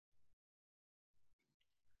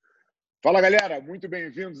Fala, galera, muito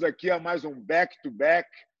bem-vindos aqui a mais um Back to Back.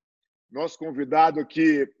 Nosso convidado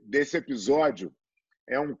aqui desse episódio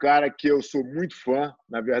é um cara que eu sou muito fã.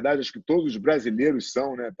 Na verdade, acho que todos os brasileiros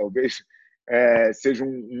são, né? Talvez seja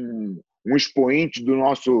um expoente do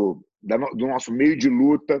nosso meio de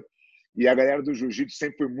luta. E a galera do Jiu-Jitsu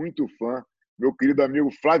sempre foi muito fã. Meu querido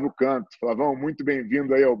amigo Flávio Canto. Flavão, muito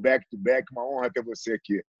bem-vindo aí ao Back to Back. Uma honra ter você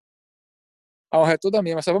aqui. A honra é toda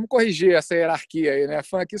minha, mas só vamos corrigir essa hierarquia aí, né?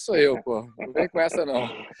 Fã aqui sou eu, pô. Não vem com essa, não.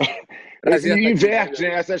 Prazer estar aqui. Inverte,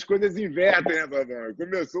 né? Essas coisas invertem, né, Flavão?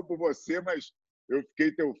 Começou por você, mas eu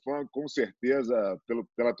fiquei teu fã, com certeza,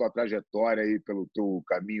 pela tua trajetória e pelo teu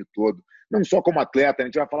caminho todo. Não só como atleta, a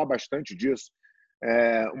gente vai falar bastante disso.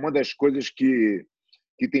 Uma das coisas que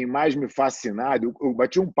tem mais me fascinado, eu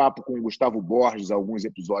bati um papo com o Gustavo Borges alguns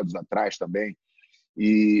episódios atrás também,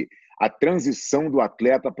 e a transição do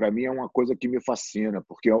atleta, para mim, é uma coisa que me fascina,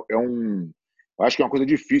 porque eu acho que é uma coisa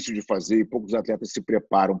difícil de fazer e poucos atletas se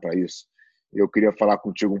preparam para isso. Eu queria falar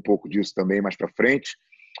contigo um pouco disso também mais para frente.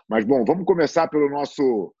 Mas, bom, vamos começar pela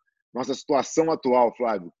nossa situação atual,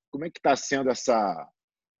 Flávio. Como é que está sendo como é que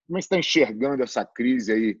você está enxergando essa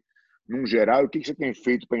crise aí, num geral, e o que você tem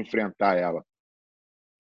feito para enfrentar ela?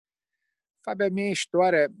 Fábio, a minha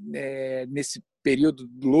história, nesse período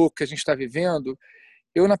louco que a gente está vivendo,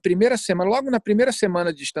 eu logo na primeira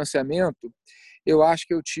semana de distanciamento, eu acho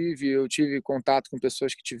que eu tive contato com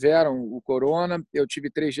pessoas que tiveram o corona, eu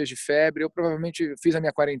tive 3 dias de febre, eu provavelmente fiz a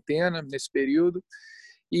minha quarentena nesse período,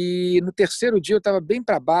 e no terceiro dia eu estava bem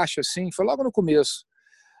para baixo, assim, foi logo no começo.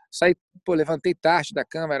 Levantei tarde da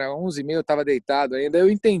cama, era 11h30, eu estava deitado ainda, eu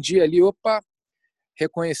entendi ali, opa,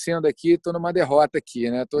 reconhecendo aqui, estou numa derrota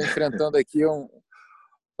aqui, né? Estou enfrentando aqui um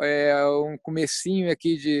comecinho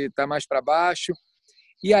aqui de estar mais para baixo,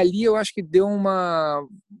 e ali eu acho que deu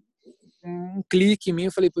um clique em mim,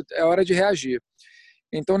 eu falei, é hora de reagir.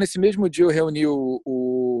 Então, nesse mesmo dia,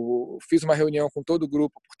 eu fiz uma reunião com todo o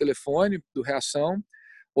grupo por telefone do Reação.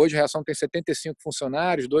 Hoje, o Reação tem 75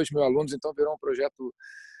 funcionários, 2.000 alunos, então virou um projeto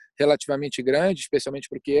relativamente grande, especialmente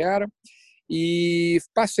para o que era. E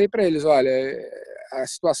passei para eles, olha, a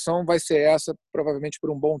situação vai ser essa provavelmente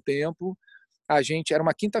por um bom tempo. Era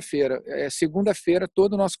uma quinta-feira, segunda-feira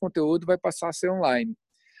todo o nosso conteúdo vai passar a ser online.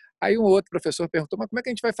 Aí um outro professor perguntou, mas como é que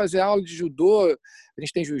a gente vai fazer aula de judô? A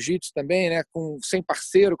gente tem jiu-jitsu também, né? Sem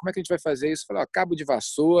parceiro, como é que a gente vai fazer isso? Eu falei, cabo de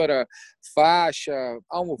vassoura, faixa,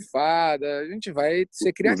 almofada, a gente vai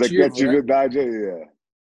ser criativo. Usa criatividade, né? Aí.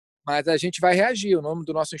 Mas a gente vai reagir. O nome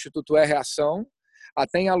do nosso instituto é Reação,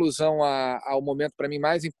 até em alusão ao momento, para mim,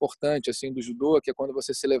 mais importante assim, do judô, que é quando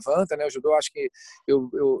você se levanta, né? O judô, acho que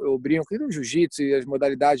eu brinco que no jiu-jitsu e as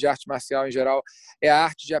modalidades de arte marcial em geral, é a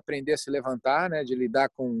arte de aprender a se levantar, né? De lidar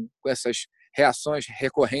com essas reações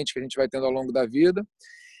recorrentes que a gente vai tendo ao longo da vida.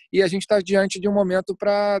 E a gente está diante de um momento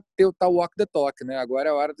para ter o tal walk the talk, né? Agora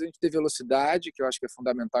é a hora da gente ter velocidade, que eu acho que é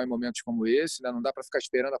fundamental em momentos como esse, né? Não dá para ficar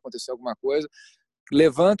esperando acontecer alguma coisa.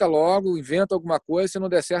 Levanta logo, inventa alguma coisa, se não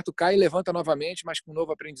der certo, cai e levanta novamente, mas com um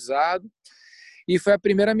novo aprendizado. E foi a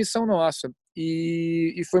primeira missão nossa.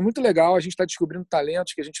 E foi muito legal, a gente está descobrindo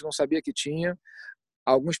talentos que a gente não sabia que tinha.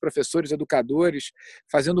 Alguns professores, educadores,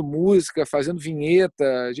 fazendo música, fazendo vinheta.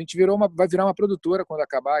 A gente vai virar uma produtora quando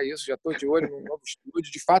acabar isso, já estou de olho num novo estúdio.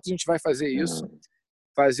 De fato, a gente vai fazer isso.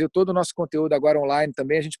 Fazer todo o nosso conteúdo agora online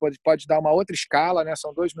também. A gente pode dar uma outra escala, né?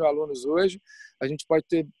 São 2.000 alunos hoje. A gente pode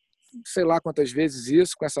ter sei lá quantas vezes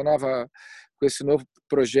isso com esse novo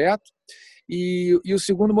projeto. E o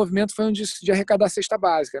segundo movimento foi de arrecadar a cesta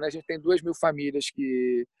básica, né? A gente tem 2.000 famílias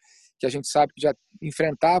que a gente sabe que já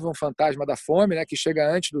enfrentavam o fantasma da fome, né? Que chega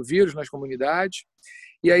antes do vírus nas comunidades.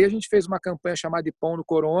 E aí a gente fez uma campanha chamada de Pão no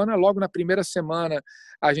Corona. Logo na primeira semana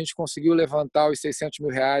a gente conseguiu levantar os R$600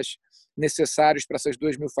 mil necessários para essas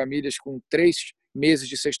 2.000 famílias com 3 meses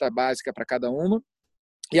de cesta básica para cada uma.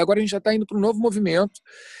 E agora a gente já está indo para um novo movimento,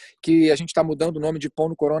 que a gente está mudando o nome de Pão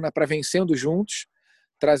no Corona para Vencendo Juntos,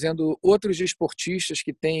 trazendo outros esportistas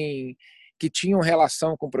que tinham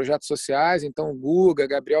relação com projetos sociais. Então, Guga,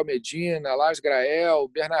 Gabriel Medina, Lars Grael,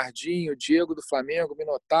 Bernardinho, Diego do Flamengo,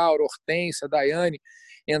 Minotauro, Hortência, Daiane,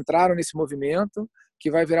 entraram nesse movimento, que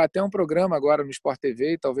vai virar até um programa agora no Sport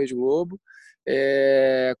TV, talvez Globo,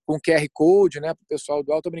 com QR Code, né, para o pessoal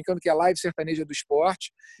do alto. Estou brincando que é a live sertaneja do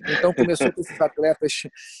esporte. Então começou com esses atletas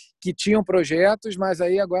que tinham projetos, mas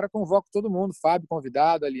aí agora convoco todo mundo, Fábio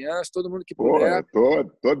convidado, Aliança, todo mundo que puder.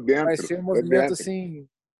 Tô dentro. Vai ser um movimento assim,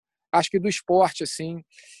 acho que do esporte assim,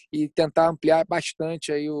 e tentar ampliar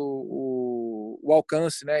bastante aí o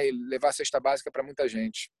alcance, né, e levar a cesta básica para muita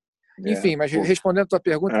gente. Enfim, mas respondendo a tua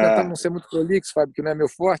pergunta, tentando não ser muito prolixo, Fábio, que não é meu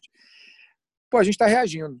forte. Pô, a gente está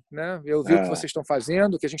reagindo, né? Eu vi o que vocês estão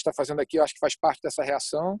fazendo, o que a gente está fazendo aqui, eu acho que faz parte dessa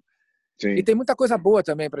reação. E sim. tem muita coisa boa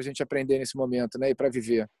também para a gente aprender nesse momento, né? E para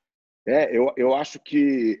viver. Eu acho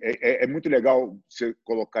que é muito legal você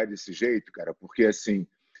colocar desse jeito, cara, porque assim,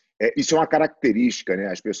 isso é uma característica, né?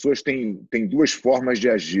 As pessoas têm duas formas de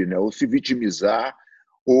agir, né? Ou se vitimizar,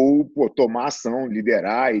 ou pô, tomar ação,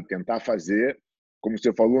 liderar e tentar fazer, como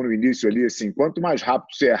você falou no início ali, assim, quanto mais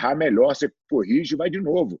rápido você errar, melhor você corrige e vai de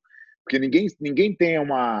novo. Porque ninguém tem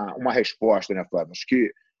uma resposta, né, Flávio? Acho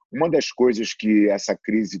que uma das coisas que essa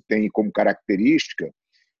crise tem como característica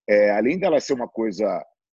além dela ser uma coisa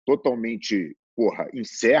totalmente, porra,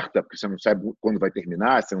 incerta, porque você não sabe quando vai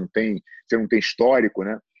terminar, você não tem histórico,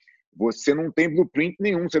 né? Você não tem blueprint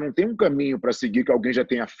nenhum, você não tem um caminho para seguir que alguém já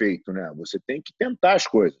tenha feito, né? Você tem que tentar as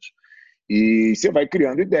coisas. E você vai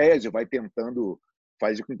criando ideias, vai tentando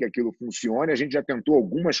fazer com que aquilo funcione. A gente já tentou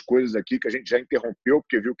algumas coisas aqui que a gente já interrompeu,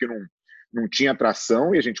 porque viu que não tinha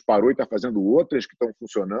atração, e a gente parou e está fazendo outras que estão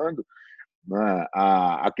funcionando. Né?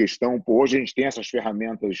 A questão, pô, hoje a gente tem essas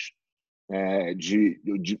ferramentas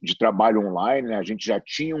de trabalho online, né? A gente já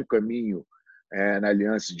tinha um caminho na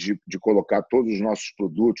Aliança de colocar todos os nossos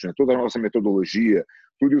produtos, né? Toda a nossa metodologia,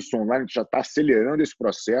 tudo isso online, a gente já está acelerando esse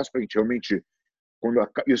processo para a gente realmente, quando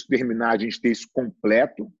isso terminar, a gente ter isso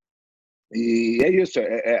completo. E é isso,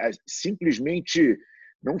 simplesmente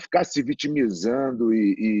não ficar se vitimizando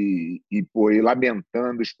e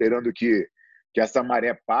lamentando, esperando que essa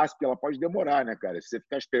maré passe, porque ela pode demorar, né, cara? Se você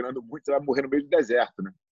ficar esperando muito, você vai morrer no meio do deserto,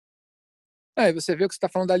 né? E você vê o que você está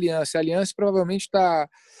falando da Aliança. A Aliança provavelmente está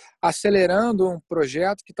acelerando um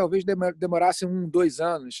projeto que talvez demorasse 1, 2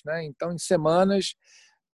 anos, né? Então, em semanas,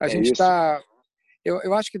 a É gente isso. está.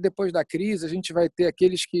 Eu acho que depois da crise, a gente vai ter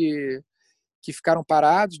aqueles que ficaram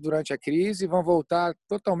parados durante a crise e vão voltar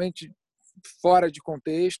totalmente fora de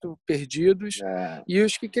contexto, perdidos, É, e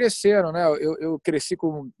os que cresceram, né? Eu cresci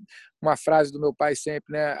com uma frase do meu pai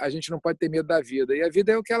sempre, né? A gente não pode ter medo da vida, e a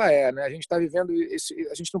vida é o que ela é, né? A gente está vivendo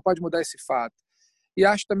a gente não pode mudar esse fato. E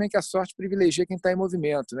acho também que a sorte privilegia quem está em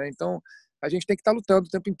movimento, né? Então a gente tem que estar lutando o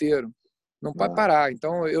tempo inteiro. Não pode é. parar.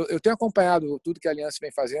 Então, eu tenho acompanhado tudo que a Aliança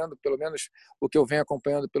vem fazendo, pelo menos o que eu venho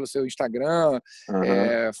acompanhando pelo seu Instagram,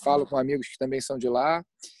 Uhum. falo com amigos que também são de lá,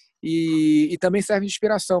 e também serve de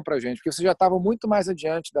inspiração para a gente, porque vocês já estavam muito mais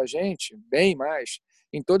adiante da gente, bem mais,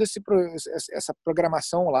 em toda essa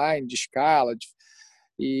programação online, de escala,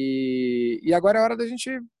 e agora é hora da gente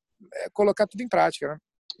colocar tudo em prática, né?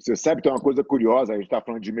 Você sabe que tem uma coisa curiosa, a gente está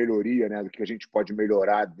falando de melhoria, né, do que a gente pode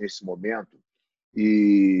melhorar nesse momento.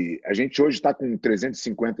 E a gente hoje está com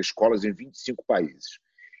 350 escolas em 25 países.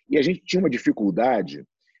 E a gente tinha uma dificuldade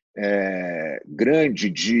grande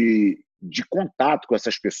de contato com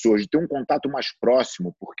essas pessoas, de ter um contato mais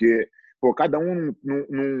próximo, porque pô, cada um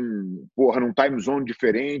num time zone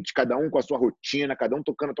diferente, cada um com a sua rotina, cada um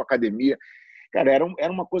tocando a tua academia. Cara, era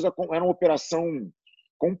uma operação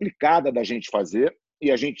complicada da gente fazer, e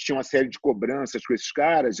a gente tinha uma série de cobranças com esses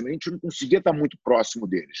caras, e a gente não conseguia estar muito próximo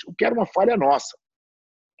deles, o que era uma falha nossa.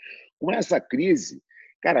 Com essa crise,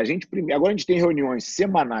 cara, agora a gente tem reuniões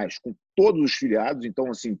semanais com todos os filiados, então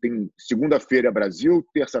assim, tem segunda-feira Brasil,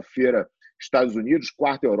 terça-feira Estados Unidos,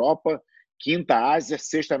 quarta Europa, quinta Ásia,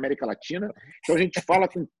 sexta América Latina. Então a gente fala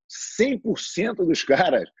com 100% dos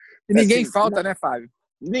caras, E ninguém assim, falta, né, Fábio?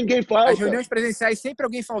 ninguém As falta. reuniões presenciais sempre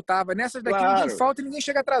alguém faltava. Nessas daqui ninguém Claro, falta e ninguém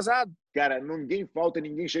chega atrasado. cara, ninguém falta,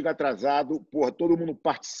 ninguém chega atrasado, porra, todo mundo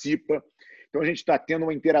participa. Então a gente está tendo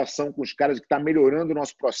uma interação com os caras que está melhorando o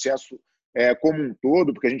nosso processo como um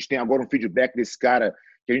todo, porque a gente tem agora um feedback desse cara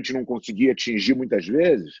que a gente não conseguia atingir muitas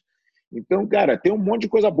vezes. Então, cara, tem um monte de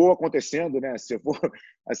coisa boa acontecendo, né? Se for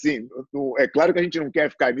assim, é claro que a gente não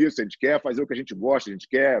quer ficar nisso, a gente quer fazer o que a gente gosta, a gente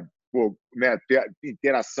quer, pô, né, ter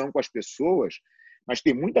interação com as pessoas, mas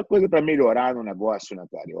tem muita coisa para melhorar no negócio, né,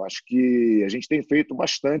 cara? Eu acho que a gente tem feito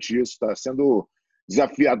bastante isso, está sendo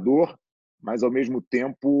desafiador, mas ao mesmo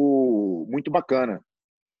tempo muito bacana,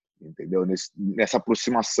 entendeu? Nessa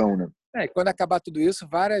aproximação, né? Quando acabar tudo isso,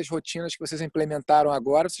 várias rotinas que vocês implementaram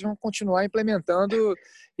agora, vocês vão continuar implementando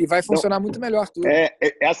e vai Então, funcionar muito melhor tudo.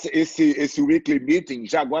 esse weekly meeting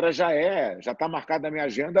já está marcado na minha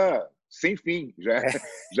agenda sem fim, já é,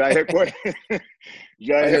 já é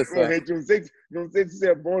Olha só. recorrente. Não sei se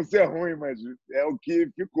é bom ou se é ruim, mas é o que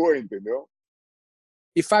ficou, entendeu?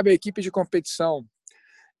 E, Fábio, a equipe de competição,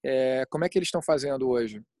 como é que eles estão fazendo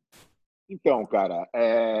hoje? Então, cara,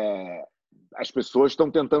 as pessoas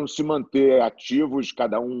estão tentando se manter ativos,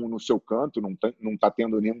 cada um no seu canto, não tá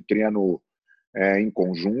tendo nenhum treino em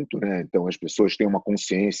conjunto, né? Então, as pessoas têm uma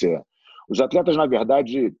consciência. Os atletas, na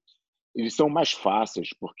verdade, eles são mais fáceis,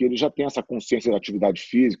 porque eles já têm essa consciência da atividade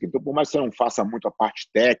física. Então, por mais que você não faça muito a parte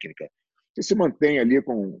técnica, você se mantém ali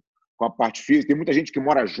com com a parte física. Tem muita gente que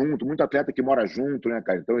mora junto, muito atleta que mora junto, né,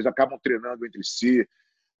 cara? Então eles acabam treinando entre si.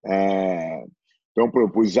 Então,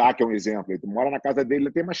 o Isaac é um exemplo. Ele mora na casa dele,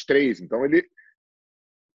 ele tem umas 3. Então ele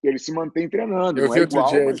se mantém treinando. Eu Não é vi outro igual,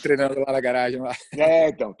 dia ele mas... treinando lá na garagem. Lá.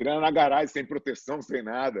 Então, treinando na garagem, sem proteção, sem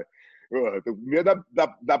nada. Eu tô com medo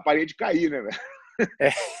da parede cair, né, velho? É.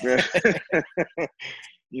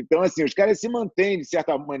 Então, assim, os caras se mantêm, de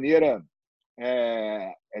certa maneira,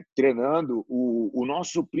 treinando. O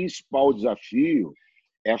nosso principal desafio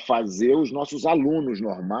é fazer os nossos alunos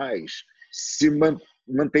normais se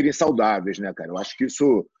manterem saudáveis, né, cara? Eu acho que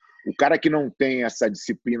isso, o cara que não tem essa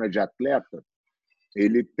disciplina de atleta,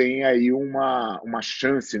 ele tem aí uma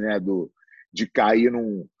chance, né, de cair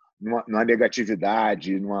numa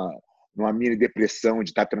negatividade, numa mini depressão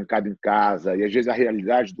de estar trancado em casa. E às vezes a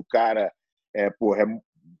realidade do cara é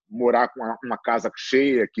morar com uma casa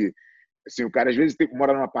cheia, que assim, o cara às vezes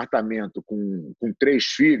mora num apartamento com 3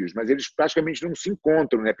 filhos, mas eles praticamente não se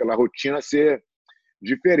encontram, né, pela rotina ser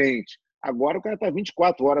diferente. Agora o cara está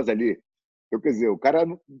 24 horas ali. Então, quer dizer,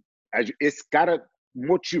 esse cara,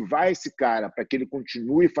 motivar esse cara para que ele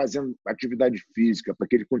continue fazendo atividade física, para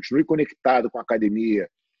que ele continue conectado com a academia,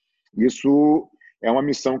 isso é uma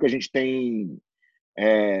missão que a gente tem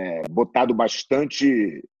botado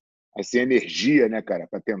bastante assim, energia, né, cara,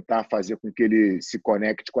 para tentar fazer com que ele se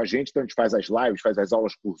conecte com a gente. Então, a gente faz as lives, faz as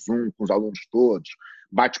aulas por Zoom com os alunos todos,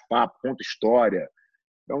 bate papo, conta história.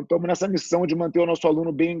 Então, estamos nessa missão de manter o nosso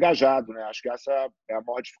aluno bem engajado, né? Acho que essa é a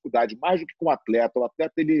maior dificuldade, mais do que com o atleta. O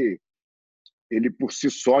atleta, ele por si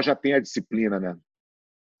só já tem a disciplina, né?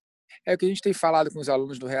 É o que a gente tem falado com os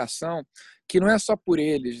alunos do Reação, que não é só por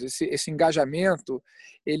eles, esse engajamento,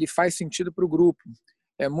 ele faz sentido para o grupo.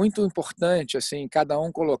 É muito importante, assim, cada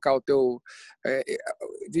um colocar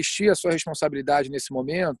vestir a sua responsabilidade nesse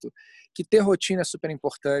momento, que ter rotina é super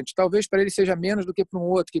importante. Talvez para ele seja menos do que para um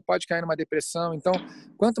outro, que pode cair numa depressão. Então,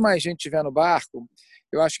 quanto mais gente tiver no barco,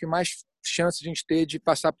 eu acho que mais chance a gente ter de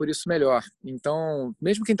passar por isso melhor. Então,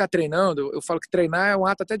 mesmo quem está treinando, eu falo que treinar é um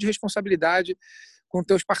ato até de responsabilidade com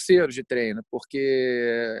teus parceiros de treino, porque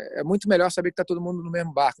é muito melhor saber que está todo mundo no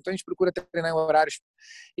mesmo barco. Então a gente procura treinar em horários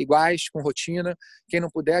iguais, com rotina. Quem não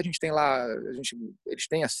puder, a gente tem lá, eles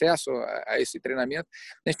têm acesso a esse treinamento.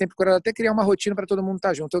 A gente tem procurado até criar uma rotina para todo mundo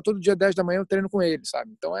estar junto. Eu todo dia 10 da manhã eu treino com eles,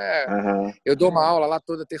 sabe? Então eu dou uma aula lá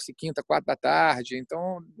toda terça e quinta, 4 da tarde.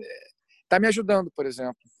 Então tá me ajudando, por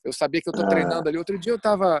exemplo. Eu sabia que eu estou treinando ali. Outro dia eu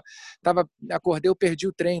acordei, eu perdi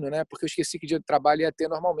o treino, né? Porque eu esqueci que dia de trabalho ia ter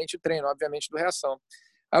normalmente o treino, obviamente, do Reação.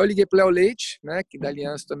 Aí eu liguei pro Léo Leite, né? Que da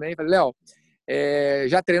Aliança também. Falei, Léo,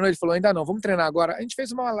 já treinou? Ele falou, ainda não, vamos treinar agora. A gente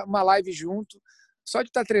fez uma live junto. Só de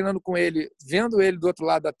estar treinando com ele, vendo ele do outro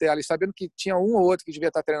lado da tela e sabendo que tinha um ou outro que devia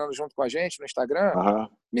estar treinando junto com a gente no Instagram,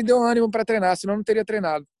 me deu ânimo para treinar, senão eu não teria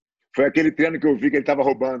treinado. Foi aquele treino que eu vi que ele estava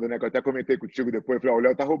roubando, né? Que eu até comentei contigo depois. Falei, o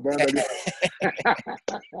Léo tá roubando ali.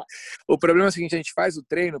 O problema é o seguinte, a gente faz o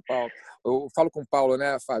treino, Paulo, eu falo com o Paulo,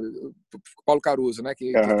 né, Fábio, o Paulo Caruso, né,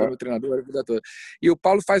 que foi meu treinador a vida toda. E o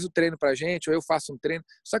Paulo faz o treino pra gente, ou eu faço um treino,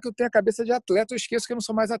 só que eu tenho a cabeça de atleta, eu esqueço que eu não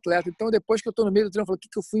sou mais atleta. Então, depois que eu tô no meio do treino, eu falo, o que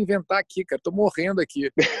eu fui inventar aqui, cara? Tô morrendo aqui.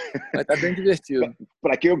 Mas tá bem divertido.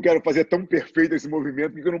 Para que eu quero fazer tão perfeito esse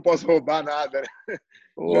movimento que eu não posso roubar nada, né?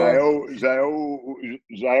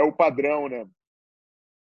 Já é o padrão, né?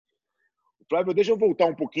 Flávio, deixa eu voltar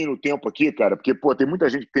um pouquinho no tempo aqui, cara, porque tem muita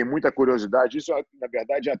gente que tem muita curiosidade. Isso, na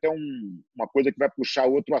verdade, é até uma coisa que vai puxar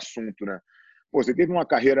outro assunto, né? Você teve uma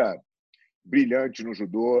carreira brilhante no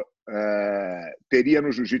judô, teria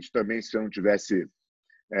no jiu-jitsu também se você não tivesse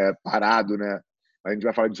parado, né? A gente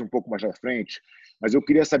vai falar disso um pouco mais à frente. Mas eu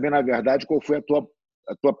queria saber, na verdade, qual foi a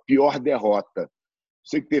tua pior derrota.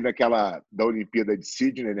 Sei que teve aquela da Olimpíada de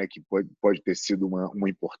Sydney, né, que pode ter sido uma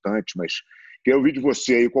importante, mas queria ouvir de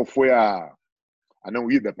você aí qual foi a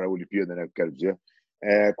não ida para a Olimpíada, né, quero dizer.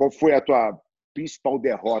 Qual foi a tua principal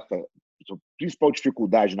derrota, a principal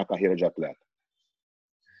dificuldade na carreira de atleta?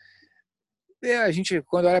 A gente,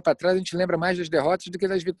 quando olha para trás, a gente lembra mais das derrotas do que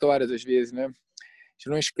das vitórias, às vezes, né? A gente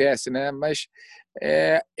não esquece, né? Mas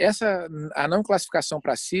a não classificação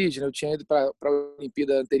para a Sydney, eu tinha ido para a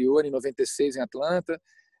Olimpíada anterior, em 96, em Atlanta,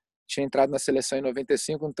 tinha entrado na seleção em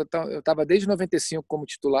 95, então eu estava desde 95 como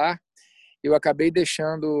titular, eu acabei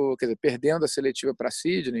perdendo a seletiva para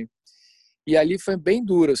Sydney, e ali foi bem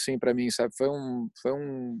duro, assim, para mim, sabe?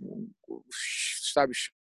 Sabe,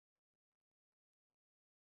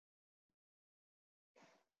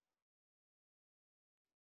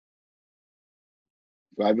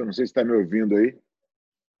 Flávio, não sei se está me ouvindo aí.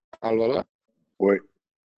 alô? Oi.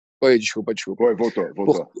 Oi, desculpa. Oi,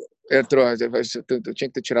 voltou. Entrou, eu tinha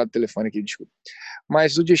que ter tirado o telefone aqui, desculpa.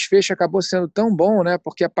 Mas o desfecho acabou sendo tão bom, né?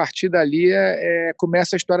 Porque a partir dali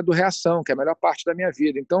começa a história do Reação, que é a melhor parte da minha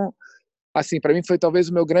vida. Então, assim, para mim foi talvez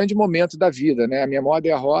o meu grande momento da vida, né? A minha maior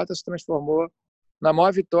derrota se transformou na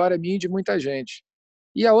maior vitória minha e de muita gente.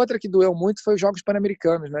 E a outra que doeu muito foi os Jogos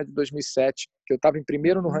Pan-Americanos, né, de 2007, que eu estava em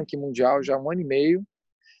primeiro no ranking mundial já há 1 ano e meio,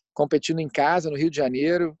 competindo em casa no Rio de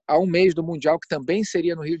Janeiro, há um mês do Mundial, que também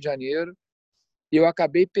seria no Rio de Janeiro, e eu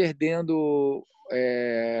acabei perdendo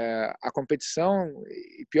a competição,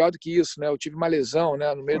 e pior do que isso, né, eu tive uma lesão,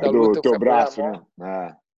 né, no meio da Do luta, eu teu fraturei a braço, mão,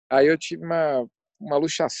 né? aí eu tive uma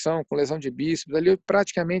luxação com lesão de bíceps, ali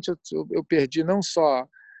praticamente eu perdi não só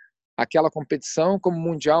aquela competição como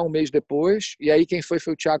mundial um mês depois, e aí quem foi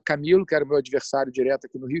o Thiago Camilo, que era o meu adversário direto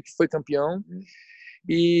aqui no Rio, que foi campeão,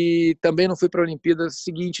 e também não fui para a Olimpíada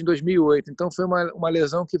seguinte, em 2008, então foi uma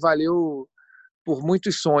lesão que valeu por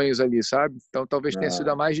muitos sonhos ali, sabe? Então talvez tenha sido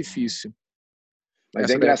a mais difícil. Mas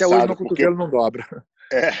é Essa daí. Até hoje engraçado meu porque cotovelo não dobra.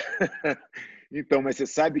 é... Então, mas você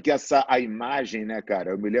sabe que a imagem, né,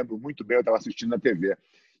 cara? Eu me lembro muito bem, eu estava assistindo na TV,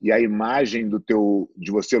 e a imagem de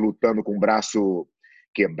você lutando com o braço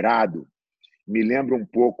quebrado me lembra um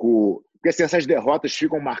pouco, porque assim, essas derrotas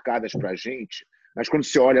ficam marcadas para a gente, mas quando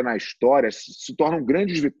você olha na história, se tornam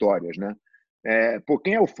grandes vitórias, né? Pô,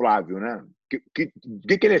 quem é o Flávio, né? Que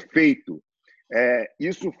ele é feito?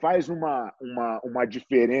 Isso faz uma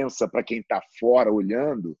diferença para quem está fora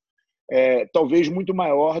olhando, talvez muito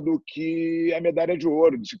maior do que a medalha de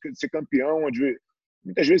ouro, de ser campeão, onde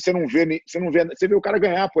muitas vezes você vê o cara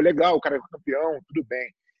ganhar, pô, legal, o cara é campeão, tudo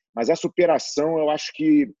bem, mas a superação eu acho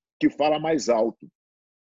que fala mais alto.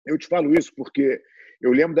 Eu te falo isso porque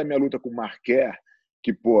eu lembro da minha luta com o Marquer,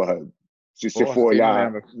 que, porra, se você Porra, for quem não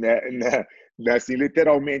olhar, lembra? né, assim,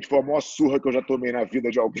 literalmente foi a maior surra que eu já tomei na vida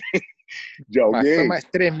de alguém, de Mas foi alguém. uma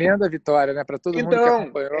tremenda vitória, né? Para todo mundo que Então,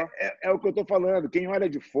 acompanhou. o que eu estou falando. Quem olha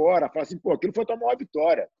de fora fala assim, pô, aquilo foi a tua maior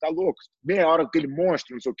vitória, tá louco? Meia hora com aquele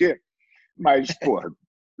monstro, não sei o quê. Mas, porra,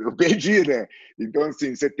 eu perdi, né? Então,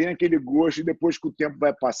 assim, você tem aquele gosto e depois que o tempo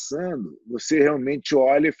vai passando, você realmente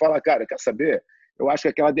olha e fala, cara, quer saber? Eu acho que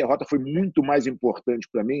aquela derrota foi muito mais importante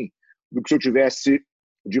para mim do que se eu tivesse,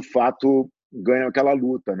 de fato, ganho aquela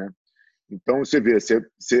luta, né? Então, você vê,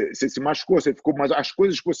 você se machucou, você ficou, mas as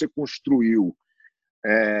coisas que você construiu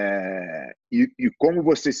e como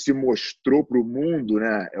você se mostrou para o mundo,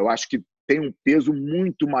 né? Eu acho que tem um peso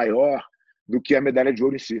muito maior do que a medalha de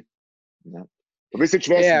ouro em si, né? Talvez se você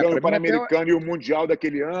tivesse ganho o Para mim até Pan-Americano e o Mundial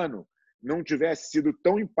daquele ano, não tivesse sido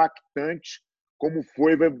tão impactante como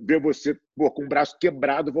foi ver você, pô, com o braço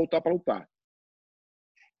quebrado voltar para lutar.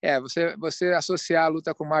 você associar a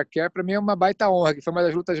luta com o Mark Kerr, para mim é uma baita honra, que foi uma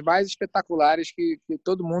das lutas mais espetaculares que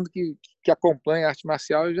todo mundo que acompanha a arte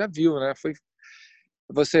marcial já viu, né?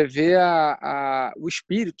 Você vê o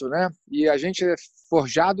espírito, né? E a gente é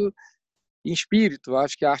forjado em espírito.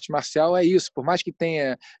 Acho que a arte marcial é isso. Por mais que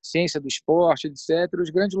tenha ciência do esporte, etc., os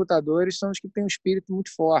grandes lutadores são os que têm um espírito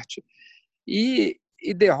muito forte. E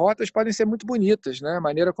derrotas podem ser muito bonitas, né? A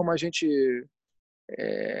maneira como a gente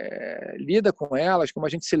lida com elas, como a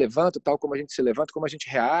gente se levanta, tal como a gente se levanta, como a gente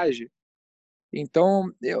reage. Então,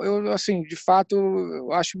 eu assim, de fato,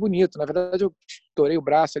 eu acho bonito. Na verdade, eu estourei o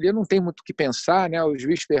braço ali, eu não tenho muito o que pensar, né? O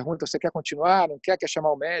juiz pergunta, você quer continuar? Não quer? Quer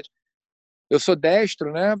chamar o médico? Eu sou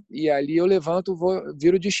destro, né? E ali eu levanto,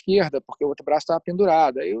 viro de esquerda, porque o outro braço estava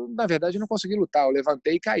pendurado. Aí eu, na verdade, não consegui lutar. Eu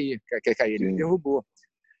levantei e caí. Quer cair? Ele me Sim. derrubou.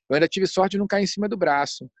 Eu ainda tive sorte de não cair em cima do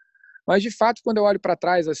braço. Mas, de fato, quando eu olho para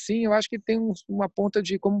trás assim, eu acho que tem uma ponta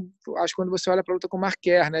de, como acho que quando você olha para a luta com o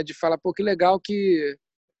Marquer, né? De falar, pô, que legal que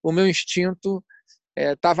o meu instinto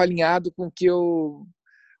estava alinhado com o que eu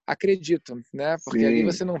acredito, né? Porque ali Sim.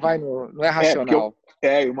 você não vai não é Porque racional.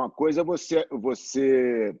 uma coisa é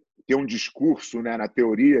você ter um discurso, né, na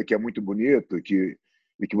teoria que é muito bonito, e que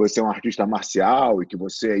você é um artista marcial, e que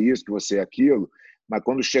você é isso, que você é aquilo, mas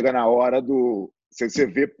quando chega na hora do...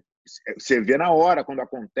 Você vê na hora, quando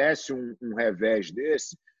acontece um revés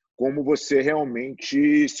desse, como você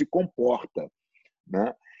realmente se comporta,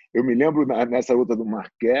 né? Eu me lembro nessa luta do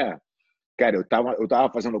Marquer, cara, eu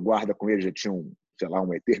tava fazendo guarda com ele, já tinha sei lá,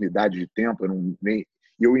 uma eternidade de tempo, e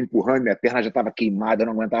eu empurrando, minha perna já estava queimada, eu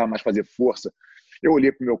não aguentava mais fazer força. Eu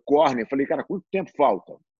olhei para o meu corner e falei, cara, quanto tempo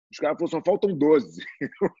falta? Os caras falaram, só faltam 12.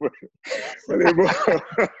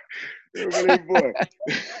 Eu falei, pô,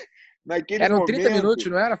 naquele Eram 30 minutos, momento,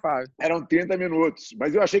 não era, Fábio? eram 30 minutos,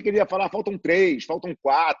 mas eu achei que ele ia falar, faltam 3, faltam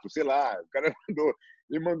 4, sei lá. O cara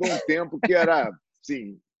me mandou um tempo que era,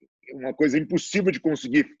 assim, uma coisa impossível de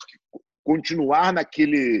conseguir continuar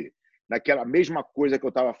naquela mesma coisa que eu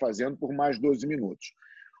estava fazendo por mais 12 minutos.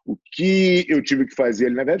 O que eu tive que fazer,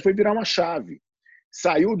 na verdade, foi virar uma chave.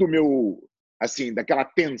 saiu do meu, assim, daquela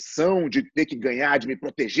tensão de ter que ganhar, de me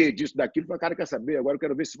proteger disso, daquilo. Falei, cara, quer saber? Agora eu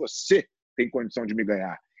quero ver se você tem condição de me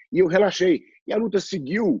ganhar. E eu relaxei. E a luta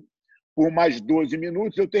seguiu por mais 12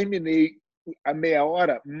 minutos. Eu terminei a meia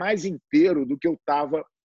hora mais inteiro do que eu estava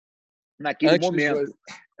naquele Antes dos momento.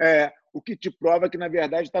 dois. O que te prova que, na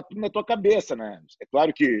verdade, está tudo na tua cabeça, né? É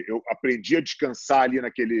claro que eu aprendi a descansar ali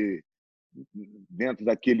dentro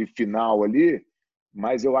daquele final ali,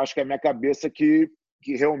 mas eu acho que é a minha cabeça que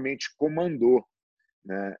realmente comandou,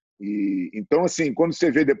 né? Então, assim, quando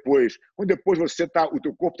você vê depois, quando depois o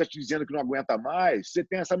teu corpo está te dizendo que não aguenta mais, você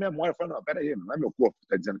tem essa memória, fala, não, peraí, não é meu corpo que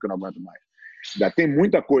está dizendo que eu não aguento mais. Ainda tem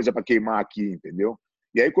muita coisa para queimar aqui, entendeu?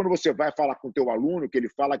 E aí, quando você vai falar com o teu aluno, que ele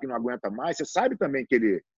fala que não aguenta mais, você sabe também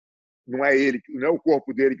que não é o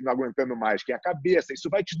corpo dele que não aguentando mais, que é a cabeça. Isso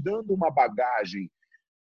vai te dando uma bagagem.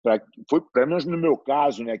 Foi, pelo menos no meu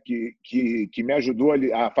caso, né, que me ajudou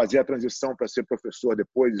a fazer a transição para ser professor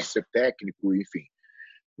depois, de ser técnico, enfim,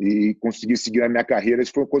 e conseguir seguir a minha carreira.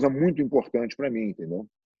 Isso foi uma coisa muito importante para mim, entendeu?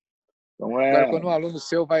 Então, Agora, quando um aluno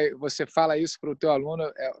seu você fala isso para o teu aluno,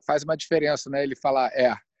 faz uma diferença, né? Ele falar,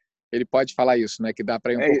 ele pode falar isso, né? Que dá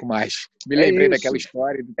para ir um pouco mais. Me lembrei daquela isso.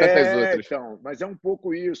 história e de tantas outras. Então, mas é um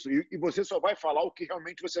pouco isso. E você só vai falar o que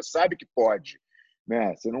realmente você sabe que pode,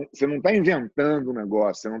 né? Você não está inventando um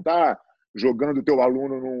negócio, você não está jogando o teu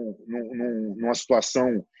aluno numa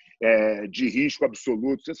situação de risco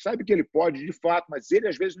absoluto. Você sabe que ele pode, de fato, mas ele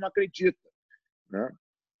às vezes não acredita, né?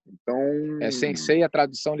 Então, Sensei, a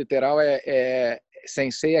tradução literal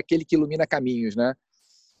sensei é aquele que ilumina caminhos, né?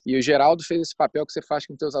 E o Geraldo fez esse papel que você faz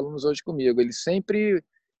com teus alunos hoje comigo. Ele sempre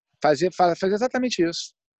fazia exatamente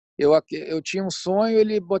isso. Eu tinha um sonho,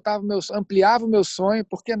 ele ampliava o meu sonho,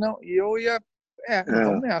 por que não? E eu ia,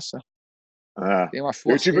 vamos nessa. Tem uma eu força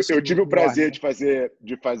nisso tive, que eu tive o me orna, prazer né?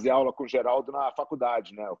 de fazer aula com o Geraldo na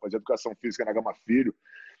faculdade, né? Eu fazia educação física na Gama Filho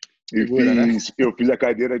e Figura, né? eu fiz a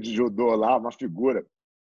cadeira de judô lá, uma figura.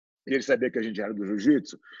 E ele sabia que a gente era do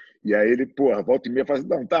jiu-jitsu. E aí ele, porra, volta e meia, fala assim,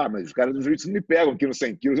 não, tá, mas os caras do jiu-jitsu não me pegam aqui nos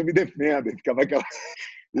 100 quilos, eu me defendo. Ele ficava aquela...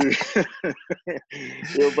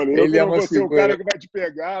 Eu falei, eu que Ele é não uma vou ser o cara figura. que vai te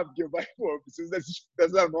pegar, porque eu preciso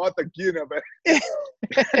dessa nota aqui, né?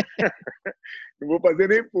 Não vou fazer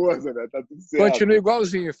nem força, né? Tá tudo certo. Continua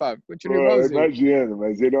igualzinho, Fábio. Pô, Continua eu igualzinho. imagino,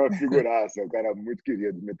 mas ele é uma figuraça, é um cara muito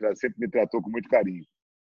querido, sempre me tratou com muito carinho.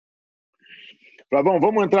 Flavão,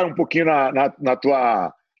 vamos entrar um pouquinho na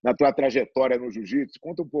tua trajetória no jiu-jitsu.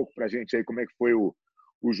 Conta um pouco pra gente aí como é que foi o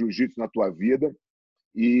jiu-jitsu na tua vida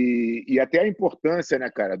e até a importância, né,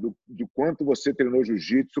 cara, do quanto você treinou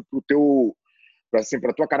jiu-jitsu para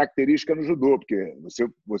a tua característica no judô, porque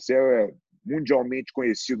você é mundialmente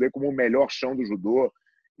conhecido aí como o melhor chão do judô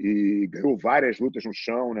e ganhou várias lutas no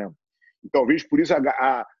chão, né? E talvez por isso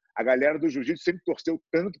a galera do jiu-jitsu sempre torceu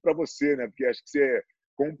tanto para você, né? Porque acho que você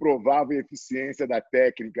comprovava a eficiência da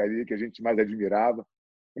técnica ali que a gente mais admirava.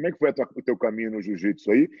 Como é que foi o teu caminho no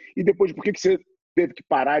jiu-jitsu aí? E depois, por que você teve que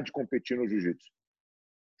parar de competir no jiu-jitsu?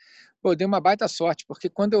 Pô, dei uma baita sorte, porque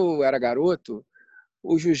quando eu era garoto,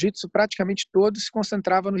 o jiu-jitsu praticamente todo se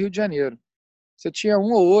concentrava no Rio de Janeiro. Você tinha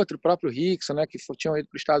um ou outro, o próprio Rickson, né, que tinham ido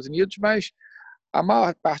para os Estados Unidos, mas a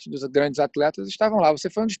maior parte dos grandes atletas estavam lá. Você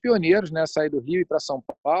foi um dos pioneiros, né, a sair do Rio e para São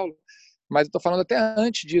Paulo, mas eu estou falando até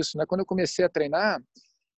antes disso, né? Quando eu comecei a treinar,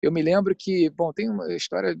 eu me lembro que, bom, tem uma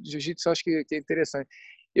história de jiu-jitsu, acho que é interessante.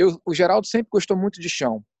 O Geraldo sempre gostou muito de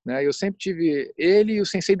chão, né? Eu sempre tive ele e o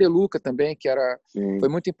Sensei De Luca também, foi Sim.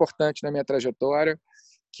 muito importante na minha trajetória,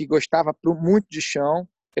 que gostava muito de chão.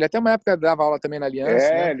 Ele até uma época dava aula também na Aliança,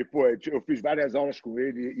 né? Eu fiz várias aulas com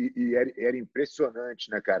ele e era impressionante,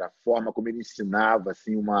 né, cara? A forma como ele ensinava,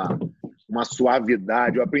 assim, uma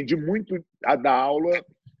suavidade. Eu aprendi muito a dar aula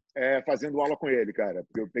fazendo aula com ele, cara.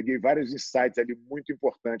 Porque eu peguei vários insights ali muito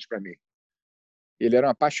importantes para mim. Ele era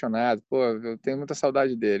um apaixonado, pô, eu tenho muita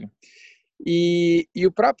saudade dele. E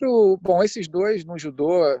o próprio, bom, esses dois no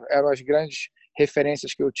judô eram as grandes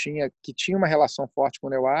referências que tinha uma relação forte com o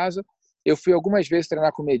Neuasa. Eu fui algumas vezes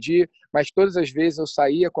treinar com o Medi, mas todas as vezes eu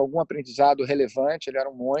saía com algum aprendizado relevante, ele era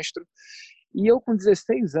um monstro. E eu, com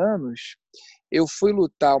 16 anos, eu fui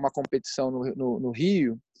lutar uma competição no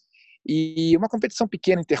Rio, e uma competição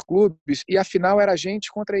pequena, interclubes, e a final era a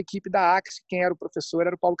gente contra a equipe da Axi, quem era o professor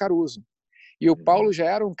era o Paulo Caruso. E o Paulo já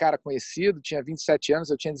era um cara conhecido, tinha 27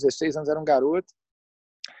 anos, eu tinha 16 anos, era um garoto.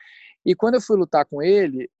 E quando eu fui lutar com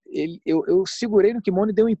eu segurei no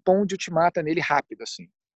kimono e dei um ippon de ultimata nele rápido, assim.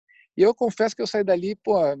 E eu confesso que eu saí dali,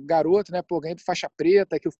 pô, garoto, né, pô, ganhei de faixa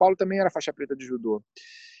preta, que o Paulo também era faixa preta de judô.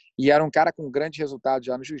 E era um cara com grande resultado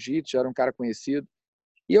já no jiu-jitsu, já era um cara conhecido.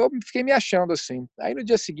 E eu fiquei me achando assim. Aí no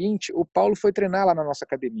dia seguinte, o Paulo foi treinar lá na nossa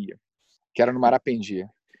academia, que era no Marapendi.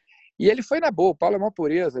 E ele foi na boa, o Paulo é uma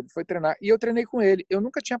pureza, ele foi treinar. E eu treinei com ele. Eu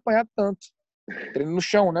nunca tinha apanhado tanto. Treino no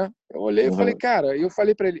chão, né? Eu olhei e falei, cara, eu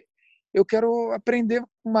falei para ele, eu quero aprender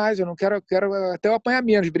mais, eu não quero, até eu apanhar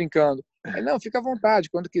menos brincando. Ele, não, fica à vontade,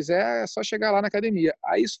 quando quiser é só chegar lá na academia.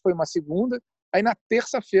 Aí isso foi uma segunda, aí na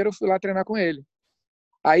terça-feira eu fui lá treinar com ele.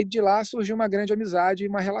 Aí de lá surgiu uma grande amizade e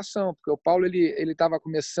uma relação, porque o Paulo ele estava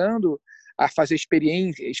começando a fazer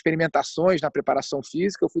experimentações na preparação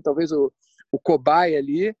física, eu fui talvez o cobaia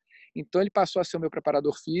ali, então ele passou a ser o meu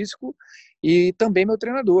preparador físico e também meu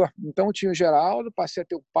treinador. Então eu tinha o Geraldo, passei a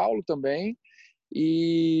ter o Paulo também,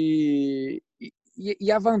 e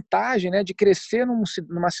a vantagem, né, de crescer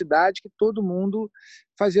numa cidade que todo mundo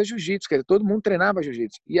fazia jiu-jitsu, quer dizer, todo mundo treinava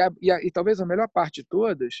jiu-jitsu. E talvez a melhor parte de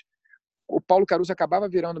todas, o Paulo Caruso acabava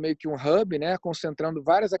virando meio que um hub, né, concentrando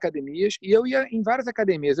várias academias, e eu ia em várias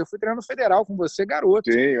academias. Eu fui treinar no Federal com você, garoto.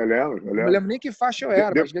 Sim, eu lembro. Não me lembro nem que faixa eu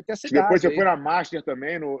era, mas devia ter essa Depois idade você foi aí. na Master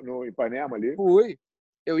também, no Ipanema ali? Fui.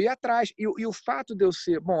 Eu ia atrás. E o fato de eu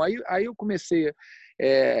ser... Bom, aí eu comecei...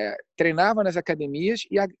 treinava nas academias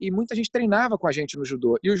e muita gente treinava com a gente no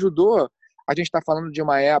judô. E o judô, a gente está falando de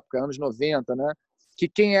uma época, anos 90, né? Que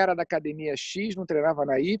quem era da academia X não treinava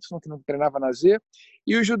na Y, que não treinava na Z,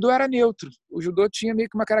 e o judô era neutro. O judô tinha meio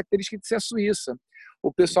que uma característica de ser a Suíça.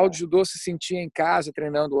 O pessoal do judô se sentia em casa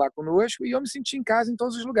treinando lá conosco e eu me sentia em casa em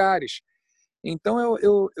todos os lugares. Então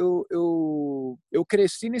eu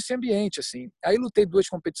cresci nesse ambiente, assim. Aí lutei 2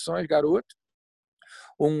 competições, garoto,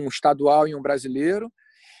 um estadual e um brasileiro.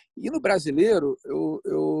 E no brasileiro,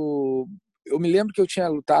 eu me lembro que eu tinha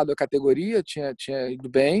lutado a categoria, tinha ido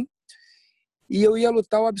bem, e eu ia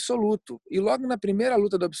lutar o absoluto. E logo na primeira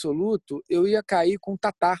luta do absoluto, eu ia cair com o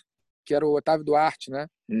Tatá, que era o Otávio Duarte, né?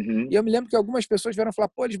 Uhum. E eu me lembro que algumas pessoas vieram falar,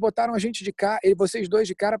 pô, eles botaram a gente de cara, vocês dois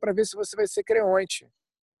de cara para ver se você vai ser creonte,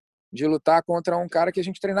 de lutar contra um cara que a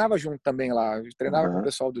gente treinava junto também lá, a gente treinava com o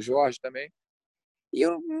pessoal do Jorge também. E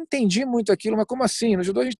eu não entendi muito aquilo, mas como assim? No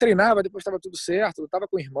judô a gente treinava, depois estava tudo certo, lutava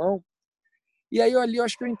com o irmão. E aí ali eu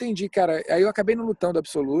acho que eu entendi, cara. Aí eu acabei não lutando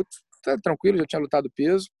absoluto, tá tranquilo, já tinha lutado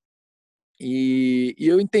peso. E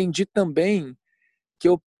eu entendi também que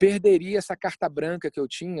eu perderia essa carta branca que eu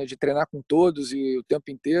tinha de treinar com todos e o tempo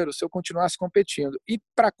inteiro se eu continuasse competindo. E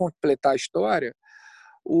para completar a história,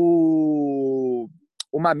 o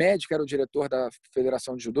Mamed, que era o diretor da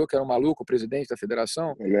Federação de Judô, que era um maluco, o presidente da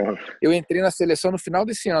federação, eu entrei na seleção no final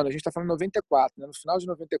desse ano, a gente está falando de 94, né? No final de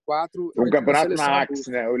 94 eu Um entrei na campeonato seleção na Axe,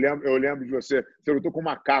 adulta. né? Eu lembro de você. Você lutou com o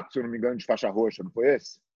Macaco, se eu não me engano, de faixa roxa, não foi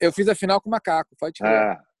esse? Eu fiz a final com o Macaco, pode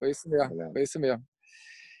crer. Foi isso mesmo, foi isso mesmo.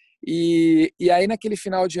 E aí, naquele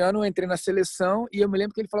final de ano, eu entrei na seleção e eu me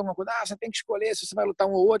lembro que ele falou uma coisa, você tem que escolher se você vai lutar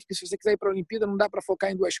um ou outro, porque se você quiser ir para a Olimpíada, não dá para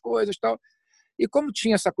focar em 2 coisas e tal. E como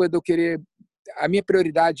tinha essa coisa de eu querer... A minha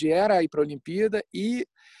prioridade era ir para a Olimpíada e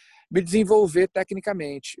me desenvolver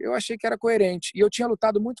tecnicamente. Eu achei que era coerente. E eu tinha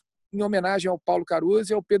lutado muito em homenagem ao Paulo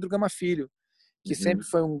Caruso e ao Pedro Gama Filho, que sempre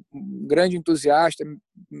foi um grande entusiasta,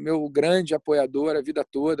 meu grande apoiador a vida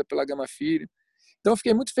toda pela Gama Filho. Então eu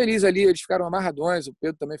fiquei muito feliz ali, eles ficaram amarradões, o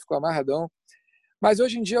Pedro também ficou amarradão. Mas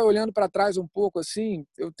hoje em dia, olhando para trás um pouco assim,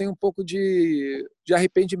 eu tenho um pouco de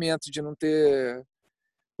arrependimento de não ter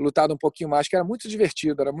lutado um pouquinho mais, que era muito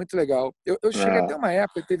divertido, era muito legal. Eu cheguei até uma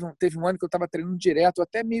época, teve um ano que eu estava treinando direto,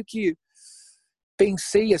 até meio que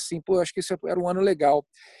pensei assim, pô, acho que isso era um ano legal,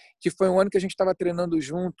 que foi um ano que a gente estava treinando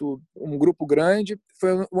junto, um grupo grande,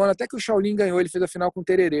 foi um ano até que o Shaolin ganhou, ele fez a final com o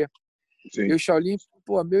Tererê. Sim. E o Shaolin,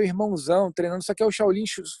 pô, meu irmãozão treinando, só que o Shaolin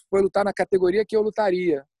foi lutar na categoria que eu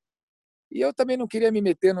lutaria. E eu também não queria me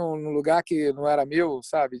meter num lugar que não era meu,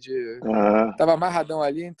 sabe? Tava amarradão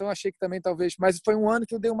ali, então achei que também talvez... Mas foi um ano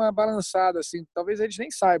que eu dei uma balançada, assim. Talvez eles nem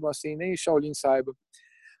saibam, assim, nem o Shaolin saiba.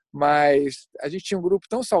 Mas a gente tinha um grupo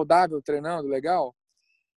tão saudável treinando, legal.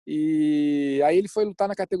 E aí ele foi lutar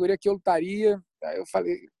na categoria que eu lutaria. Aí eu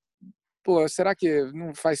falei, pô, será que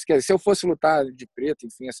não faz... Quer dizer, se eu fosse lutar de preto,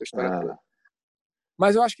 enfim, essa história toda.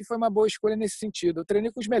 Mas eu acho que foi uma boa escolha nesse sentido. Eu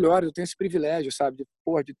treinei com os melhores, eu tenho esse privilégio, sabe?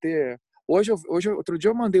 De ter... Outro dia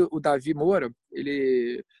eu mandei o Davi Moura,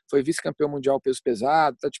 ele foi vice-campeão mundial peso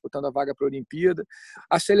pesado, está disputando a vaga para a Olimpíada.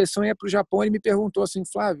 A seleção ia para o Japão, ele me perguntou assim,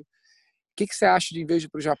 Flávio, o que você acha de, em vez de ir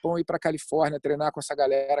para o Japão, ir para a Califórnia, treinar com essa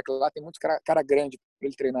galera, que lá tem muito cara grande para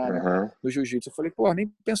ele treinar, né, no jiu-jitsu. Eu falei, pô, nem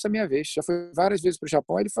pensa a minha vez. Já foi várias vezes para o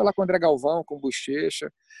Japão, ele foi lá com o André Galvão, com o Bochecha,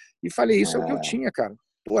 e falei, isso é o que eu tinha, cara.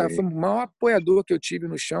 Pô, foi o maior apoiador que eu tive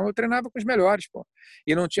no chão, eu treinava com os melhores, pô.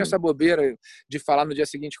 E não tinha essa bobeira de falar no dia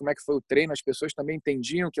seguinte como é que foi o treino, as pessoas também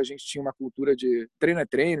entendiam que a gente tinha uma cultura de treino é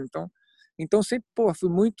treino, então sempre, pô, fui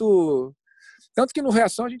muito... Tanto que no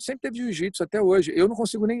Reação a gente sempre teve jiu-jitsu até hoje. Eu não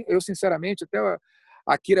consigo nem, eu sinceramente, até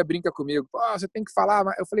a Kira brinca comigo, pô, você tem que falar,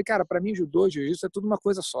 eu falei, cara, pra mim judô, jiu-jitsu é tudo uma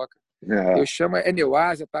coisa só, cara. Eu É. chamo, é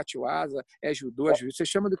Neoasa, Tatiwasa, é judô, é jiu-jitsu, você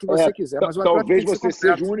chama do que você quiser, mas o atleta Talvez tem que ser você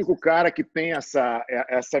seja o completo. único cara que tem essa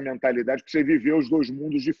mentalidade, que você viveu os dois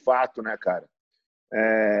mundos de fato, né, cara?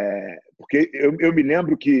 Porque eu me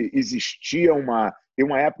lembro que existia uma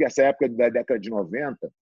época, essa época da década de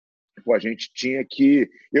 90, pô, a gente tinha que...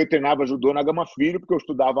 Eu treinava judô na Gama Filho, porque eu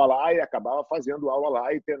estudava lá e acabava fazendo aula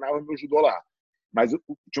lá e treinava meu judô lá. Mas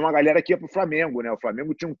tinha uma galera que ia para o Flamengo, né? O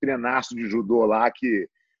Flamengo tinha um treinaço de judô lá que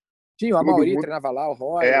Tinha o todo Amauri, mundo... treinava lá, o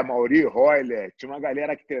Roy. Mauri, Royler, tinha uma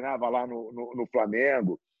galera que treinava lá no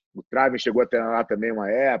Flamengo. O Traven chegou a treinar lá também uma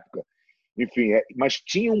época. Enfim, mas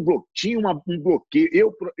tinha um bloqueio.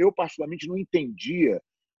 Eu, particularmente, não entendia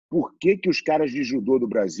por que os caras de judô do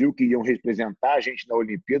Brasil, que iam representar a gente na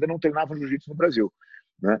Olimpíada, não treinavam jiu-jitsu no Brasil,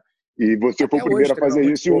 né? E você foi o Até hoje primeiro a treinou fazer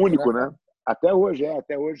muito isso e o pouco, né, único, né? Fábio?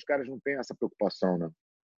 Até hoje os caras não têm essa preocupação, né?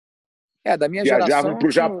 Da minha Viajavam geração para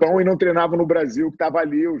o tinha. Japão e não treinavam no Brasil, que estava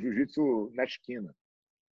ali o jiu-jitsu na esquina.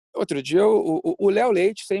 Outro dia o Léo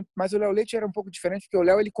Leite sempre, mas o Léo Leite era um pouco diferente, porque o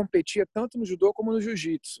Léo ele competia tanto no judô como no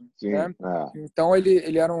jiu-jitsu, Sim, né? Então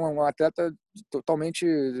ele era um atleta totalmente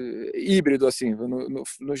híbrido assim,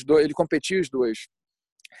 nos dois, ele competia os dois.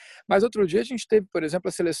 Mas outro dia a gente teve, por exemplo,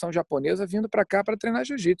 a seleção japonesa vindo para cá para treinar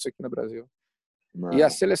jiu-jitsu aqui no Brasil. E a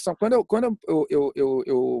seleção, quando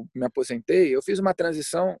eu me aposentei, eu fiz uma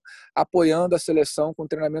transição apoiando a seleção com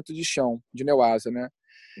treinamento de chão, de Neoasa, né?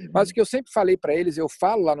 Mas o que eu sempre falei para eles, eu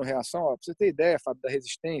falo lá no Reação, para você ter ideia, Fábio, da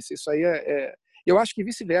resistência, isso aí eu acho que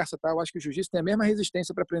vice-versa, tá? Eu acho que o jiu-jitsu tem a mesma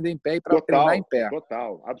resistência para aprender em pé e para treinar em pé.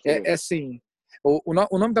 Total, absoluto. Sim. O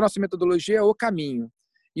nome da nossa metodologia é O Caminho.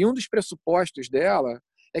 E um dos pressupostos dela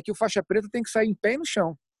é que o faixa preta tem que sair em pé e no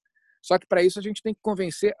chão. Só que para isso a gente tem que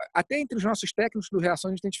convencer, até entre os nossos técnicos do Reação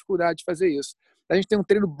a gente tem dificuldade de fazer isso. A gente tem um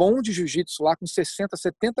treino bom de jiu-jitsu lá com 60,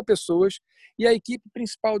 70 pessoas e a equipe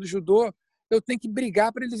principal do judô, eu tenho que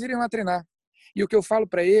brigar para eles irem lá treinar. E o que eu falo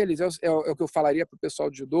para eles é o que eu falaria para o pessoal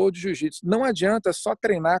de judô ou de jiu-jitsu. Não adianta só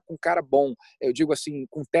treinar com um cara bom, eu digo assim,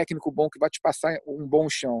 com um técnico bom que vai te passar um bom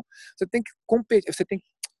chão. Você tem que competir, você tem que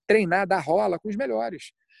treinar, dar rola com os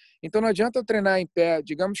melhores. Então não adianta eu treinar em pé,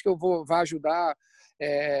 digamos que eu vá ajudar,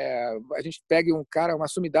 a gente pega um cara, uma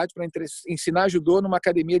sumidade para ensinar judô numa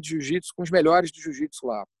academia de jiu-jitsu com os melhores do jiu-jitsu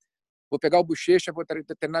lá. Vou pegar o Bochecha, vou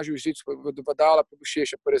treinar jiu-jitsu, vou dar aula para o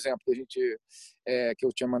Bochecha, por exemplo, que eu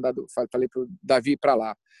tinha mandado, falei para o Davi para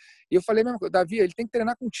lá. E eu falei mesmo, Davi, ele tem que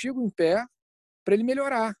treinar contigo em pé para ele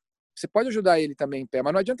melhorar. Você pode ajudar ele também em pé,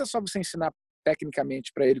 mas não adianta só você ensinar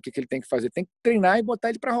tecnicamente para ele o que ele tem que fazer. Tem que treinar e botar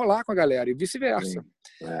ele para rolar com a galera, e vice-versa.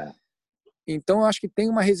 Então, eu acho que tem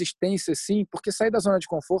uma resistência, sim, porque sair da zona de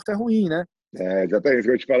conforto é ruim, né? Exatamente, isso que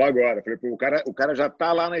eu ia te falar agora. Falei, pô, o cara já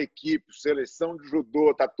tá lá na equipe, seleção de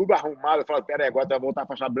judô, tá tudo arrumado. Eu falo, peraí, agora vai voltar a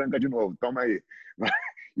faixa branca de novo, toma aí.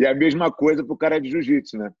 E a mesma coisa pro cara de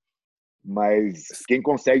jiu-jitsu, né? Mas quem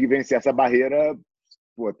consegue vencer essa barreira,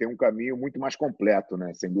 pô, tem um caminho muito mais completo,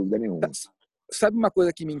 né? Sem dúvida nenhuma. Sabe uma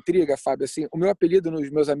coisa que me intriga, Fábio? Assim, o meu apelido nos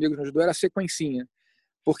meus amigos no judô era Sequencinha.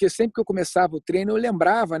 Porque sempre que eu começava o treino, eu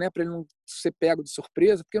lembrava, né, para ele não ser pego de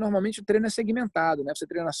surpresa, porque normalmente o treino é segmentado, né? Você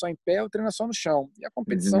treina só em pé ou treina só no chão. E a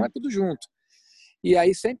competição é tudo junto. E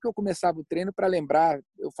aí, sempre que eu começava o treino, para lembrar,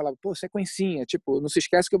 eu falava, pô, sequencinha, tipo, não se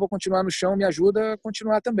esquece que eu vou continuar no chão, me ajuda a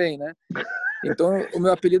continuar também, né? Então, o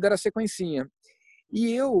meu apelido era Sequencinha.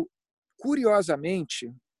 E eu,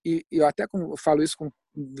 curiosamente, e eu até falo isso com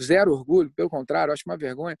zero orgulho, pelo contrário, eu acho uma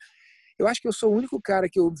vergonha, eu acho que eu sou o único cara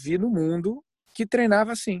que eu vi no mundo que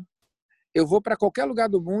treinava assim. Eu vou para qualquer lugar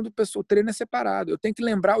do mundo, o treino é separado. Eu tenho que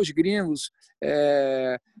lembrar os gringos,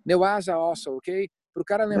 Neuasa also, ok? Para o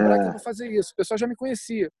cara lembrar que eu vou fazer isso. O pessoal já me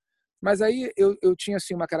conhecia. Mas aí eu tinha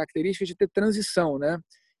assim, uma característica de ter transição, né?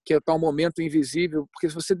 Que é o tal momento invisível, porque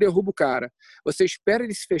se você derruba o cara, você espera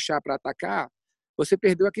ele se fechar para atacar, você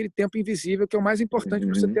perdeu aquele tempo invisível que é o mais importante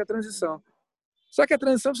para você ter a transição. Só que a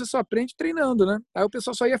transição você só aprende treinando, né? Aí o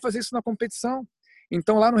pessoal só ia fazer isso na competição.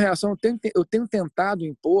 Então, lá no Reação, eu tenho tentado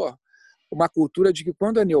impor uma cultura de que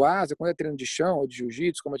quando é Neoasa, quando é treino de chão ou de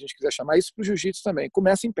jiu-jitsu, como a gente quiser chamar, isso para o jiu-jitsu também,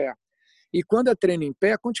 começa em pé. E quando é treino em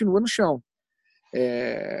pé, continua no chão.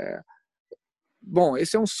 Bom,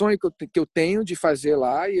 esse é um sonho que eu tenho de fazer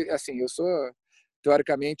lá, e assim, eu sou,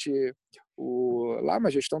 teoricamente, lá uma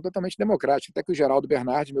gestão totalmente democrática, até que o Geraldo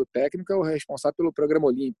Bernardi, meu técnico, é o responsável pelo programa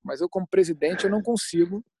olímpico, mas eu, como presidente, eu não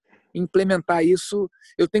consigo implementar isso,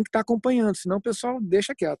 eu tenho que estar acompanhando, senão o pessoal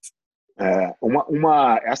deixa quieto.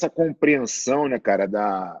 Essa compreensão, né, cara,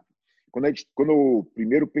 quando eu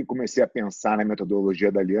primeiro comecei a pensar na metodologia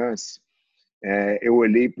da Aliança, eu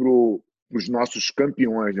olhei para os nossos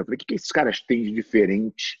campeões, né? Eu falei, o que esses caras têm de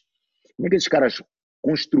diferente? Como é que esses caras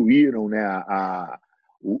construíram, né,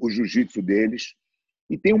 o jiu-jitsu deles?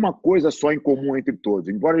 E tem uma coisa só em comum entre todos.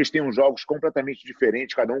 Embora eles tenham jogos completamente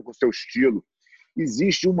diferentes, cada um com seu estilo,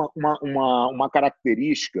 existe uma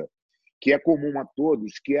característica que é comum a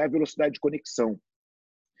todos, que é a velocidade de conexão.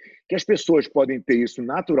 Que as pessoas podem ter isso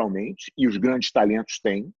naturalmente, e os grandes talentos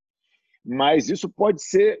têm, mas isso pode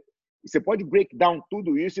ser... Você pode break down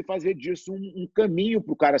tudo isso e fazer disso um caminho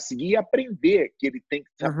para o cara seguir e aprender que ele tem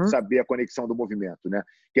que saber a conexão do movimento, né?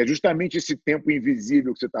 Que é justamente esse tempo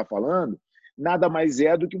invisível que você está falando, nada mais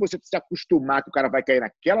é do que você se acostumar que o cara vai cair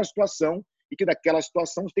naquela situação e que daquela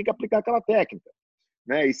situação você tem que aplicar aquela técnica,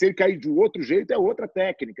 né? E se ele cair de outro jeito, é outra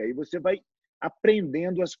técnica. E você vai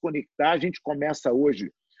aprendendo a se conectar. A gente começa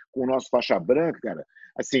hoje com o nosso faixa branca, cara,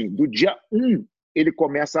 assim, do dia 1 ele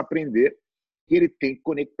começa a aprender que ele tem que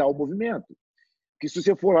conectar o movimento. Que se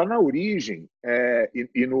você for lá na origem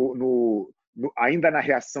ainda na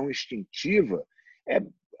reação instintiva,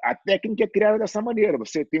 a técnica é criada dessa maneira.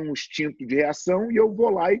 Você tem um instinto de reação e eu vou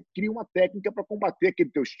lá e crio uma técnica para combater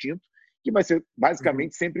aquele teu instinto, que vai ser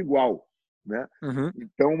basicamente sempre igual, né?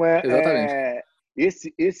 Então,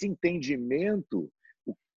 esse entendimento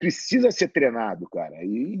precisa ser treinado, cara.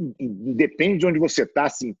 E depende de onde você está,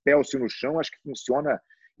 se em pé ou se no chão, acho que funciona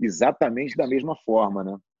exatamente da mesma forma,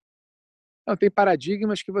 né? Não, tem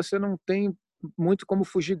paradigmas que você não tem muito como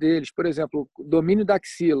fugir deles. Por exemplo, o domínio da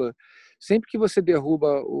axila. Sempre que você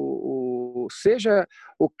derruba seja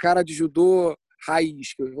o cara de judô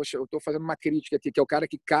raiz, que eu estou fazendo uma crítica aqui, que é o cara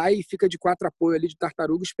que cai e fica de 4 apoio ali de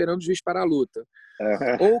tartaruga esperando o juiz parar a luta.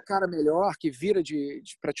 Ou o cara melhor que vira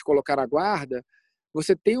para te colocar na guarda,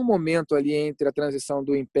 você tem um momento ali entre a transição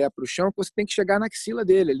do em pé para o chão que você tem que chegar na axila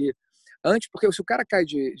dele ali. Antes, porque se o cara cai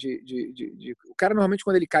o cara normalmente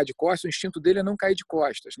quando ele cai de costas, o instinto dele é não cair de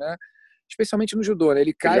costas, né? Especialmente no judô, né?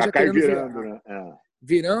 Ele cai já cai querendo virando, virar. né?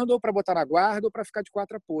 Virando ou para botar na guarda ou para ficar de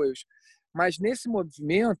 4 apoios. Mas nesse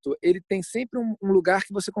movimento, ele tem sempre um lugar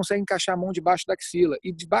que você consegue encaixar a mão debaixo da axila.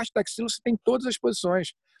 E debaixo da axila você tem todas as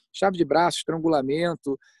posições. Chave de braço,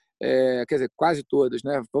 estrangulamento, quer dizer, quase todas,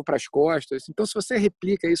 né? Vou para as costas. Então, se você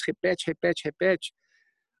replica isso, repete,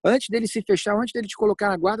 antes dele se fechar, antes dele te colocar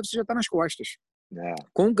na guarda, você já está nas costas.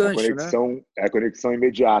 Com um gancho, né? É a conexão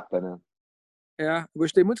imediata, né?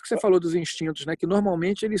 Gostei muito que você falou dos instintos, né? Que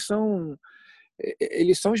normalmente eles são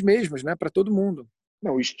os mesmos, né? Para todo mundo.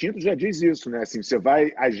 Não, o instinto já diz isso, né? Assim,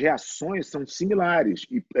 as reações são similares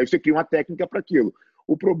e aí você cria uma técnica para aquilo.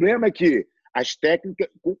 O problema é que as técnicas,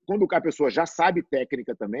 quando a pessoa já sabe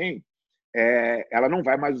técnica também, ela não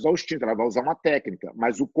vai mais usar o instinto, ela vai usar uma técnica.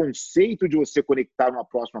 Mas o conceito de você conectar numa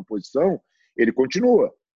próxima posição, ele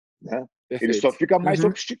continua, né? Ele só fica mais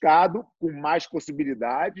sofisticado, com mais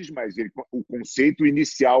possibilidades, mas o conceito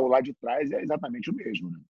inicial lá de trás é exatamente o mesmo,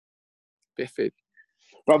 né? Perfeito.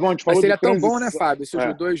 Flavão, a gente falou mas seria de tão transição. bom, né, Fábio, se o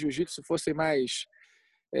judô e o jiu-jitsu fossem mais...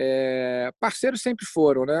 parceiros sempre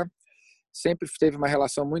foram, né? Sempre teve uma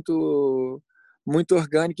relação muito, muito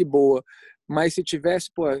orgânica e boa. Mas se tivesse,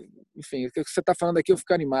 enfim, o que você está falando aqui, eu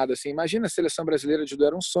fico animado. Assim, imagina a seleção brasileira de judô,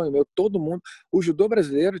 era um sonho meu. Todo mundo... O judô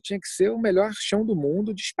brasileiro tinha que ser o melhor chão do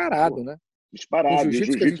mundo, disparado, né? Disparado. O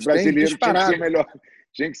jiu-jitsu brasileiro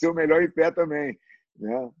tinha que ser o melhor em pé também,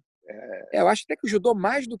 né? Eu acho até que o judô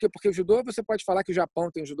mais do que... Porque o judô, você pode falar que o Japão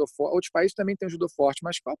tem judô forte, outros países também têm judô forte,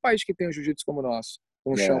 mas qual país que tem o jiu-jitsu como o nosso?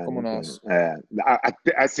 Um chão como o nosso?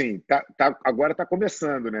 Assim, agora está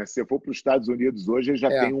começando, né? Se eu for para os Estados Unidos hoje, ele já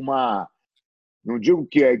tem uma... Não digo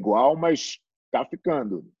que é igual, mas está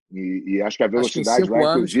ficando. E acho que a velocidade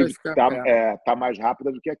lá, inclusive, está mais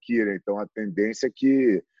rápida do que aqui, né? Então, a tendência é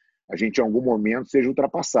que a gente, em algum momento, seja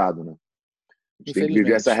ultrapassado, né? A gente tem que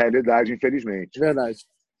viver essa realidade, infelizmente. Verdade.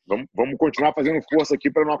 Vamos continuar fazendo força aqui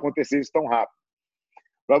para não acontecer isso tão rápido.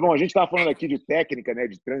 Mas, bom, a gente estava falando aqui de técnica, né,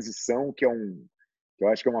 de transição, que eu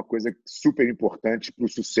acho que é uma coisa super importante para o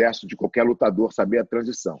sucesso de qualquer lutador, saber a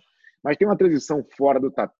transição. Mas tem uma transição fora do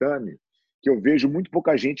tatame que eu vejo muito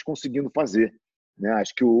pouca gente conseguindo fazer, né?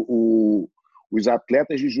 Acho que os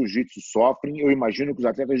atletas de jiu-jitsu sofrem, eu imagino que os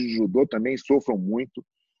atletas de judô também sofram muito,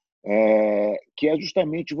 que é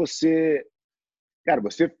justamente você... Cara,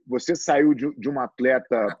 você saiu de um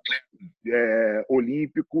atleta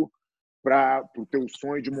olímpico para o teu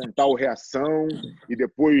sonho de montar o Reação e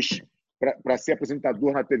depois para ser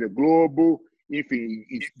apresentador na TV Globo, enfim,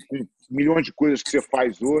 com milhões de coisas que você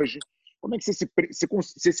faz hoje. Como é que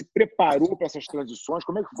você se preparou para essas transições?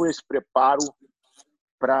 Como é que foi esse preparo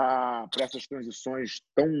para essas transições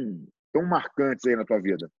tão marcantes aí na tua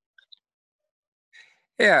vida?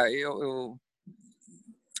 É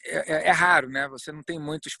raro, né? Você não tem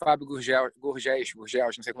muitos Fábio Gurgéis,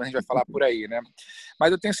 não sei como a gente vai falar por aí, né?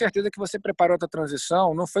 Mas eu tenho certeza que você preparou a tua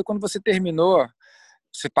transição, não foi quando você terminou,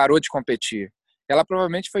 você parou de competir. Ela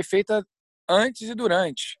provavelmente foi feita antes e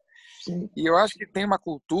durante. Sim. E eu acho que tem uma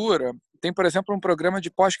cultura, tem, por exemplo, um programa de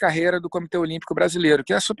pós-carreira do Comitê Olímpico Brasileiro,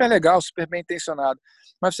 que é super legal, super bem intencionado.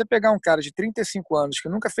 Mas você pegar um cara de 35 anos que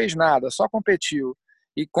nunca fez nada, só competiu,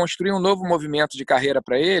 e construir um novo movimento de carreira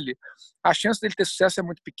para ele, a chance dele ter sucesso é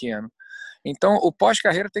muito pequena. Então, o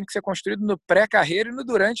pós-carreira tem que ser construído no pré-carreira e no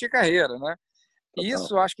durante a carreira, né?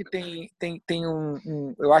 Isso eu acho que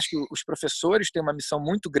eu acho que os professores têm uma missão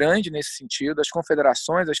muito grande nesse sentido, as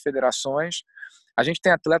confederações, as federações. A gente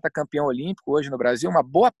tem atleta campeão olímpico hoje no Brasil, uma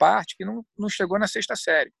boa parte que não chegou na sexta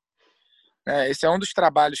série. Esse é um dos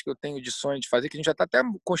trabalhos que eu tenho de sonho de fazer, que a gente já está até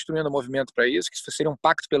construindo um movimento para isso, que seria um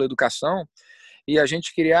pacto pela educação, e a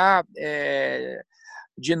gente criar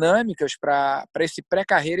dinâmicas para esse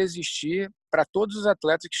pré-carreira existir para todos os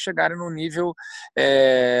atletas que chegarem no nível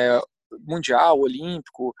mundial,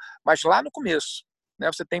 olímpico, mas lá no começo.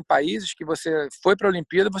 Você tem países que você foi para a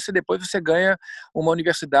Olimpíada, depois você ganha uma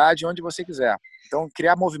universidade onde você quiser. Então,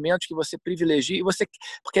 criar movimentos que você privilegie,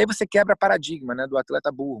 porque aí você quebra paradigma, do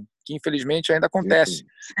atleta burro, que infelizmente ainda acontece.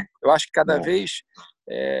 Eu acho que cada vez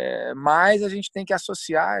mais a gente tem que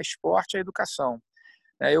associar esporte à educação.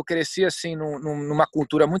 Eu cresci assim numa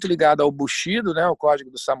cultura muito ligada ao Bushido, o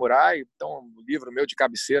Código do Samurai. Então, o livro meu de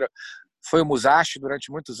cabeceira foi o Musashi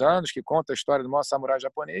durante muitos anos, que conta a história do maior samurai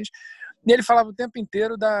japonês. E ele falava o tempo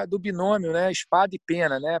inteiro do binômio, espada e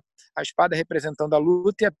pena, a espada representando a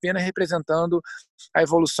luta e a pena representando a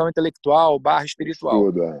evolução intelectual / espiritual.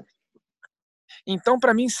 Estudo. Então,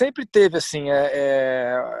 para mim, sempre teve assim,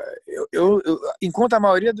 enquanto a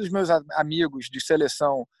maioria dos meus amigos de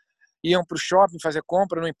seleção iam para o shopping fazer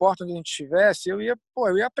compra, não importa onde a gente estivesse, eu ia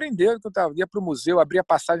aprender, eu ia para o museu, abria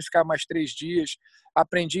passagem, ficava mais 3 dias,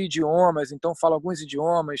 aprendi idiomas, então falo alguns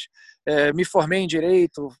idiomas, me formei em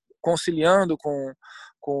direito, conciliando com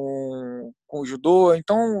o judô.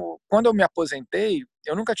 Então, quando eu me aposentei,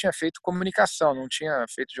 eu nunca tinha feito comunicação, não tinha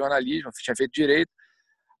feito jornalismo, tinha feito direito,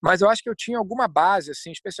 mas eu acho que eu tinha alguma base,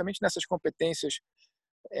 assim, especialmente nessas competências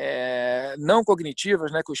não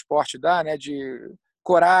cognitivas, que o esporte dá, de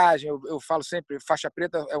coragem. Eu falo sempre, faixa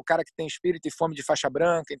preta é o cara que tem espírito e fome de faixa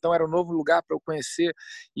branca, então era um novo lugar para eu conhecer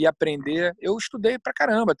e aprender. Eu estudei pra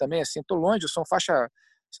caramba também, assim, tô longe, eu sou faixa,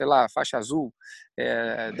 sei lá, faixa azul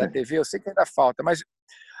da TV, eu sei que ainda falta,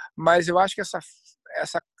 mas eu acho que essa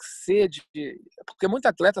sede, porque muito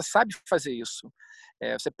atleta sabe fazer isso.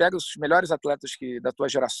 Você pega os melhores atletas da tua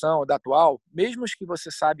geração, da atual, mesmo os que você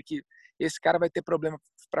sabe que esse cara vai ter problema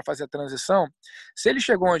para fazer a transição, se ele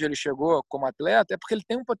chegou onde ele chegou como atleta, é porque ele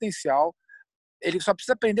tem um potencial, ele só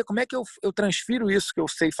precisa aprender como é que eu transfiro isso que eu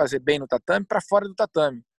sei fazer bem no tatame para fora do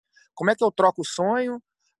tatame. Como é que eu troco o sonho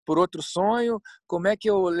por outro sonho, como é que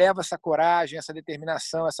eu levo essa coragem, essa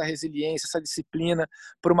determinação, essa resiliência, essa disciplina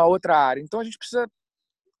para uma outra área. Então, a gente precisa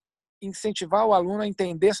incentivar o aluno a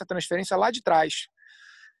entender essa transferência lá de trás.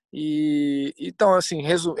 Então, assim,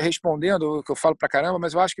 respondendo o que eu falo pra caramba,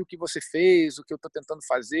 mas eu acho que o que você fez, o que eu estou tentando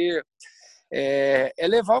fazer, é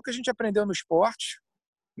levar o que a gente aprendeu no esporte,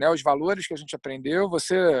 os valores que a gente aprendeu.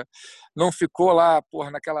 Você não ficou lá,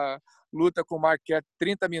 naquela luta com o Marquette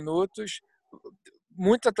 30 minutos.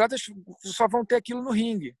 Muitos atletas só vão ter aquilo no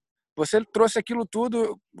ringue. Você trouxe aquilo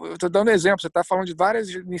tudo. Eu estou dando exemplo. Você está falando de várias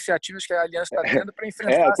iniciativas que a Aliança está tendo para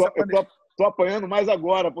enfrentar essa pandemia. Tô apanhando mais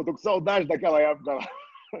agora, tô com saudade daquela época lá.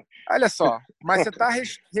 Olha só, mas você está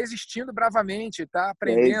resistindo bravamente, está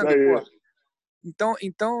aprendendo. É isso aí.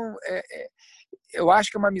 Então eu acho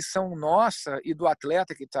que é uma missão nossa e do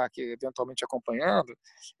atleta que está aqui eventualmente acompanhando,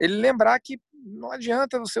 ele lembrar que não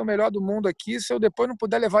adianta eu ser o melhor do mundo aqui se eu depois não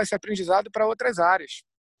puder levar esse aprendizado para outras áreas.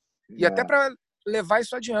 E até para levar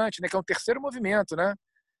isso adiante, que é um terceiro movimento,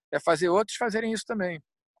 é fazer outros fazerem isso também.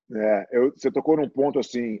 Você tocou num ponto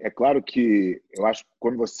assim, é claro que eu acho que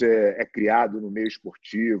quando você é criado no meio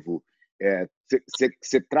esportivo,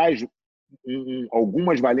 você traz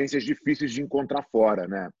algumas valências difíceis de encontrar fora,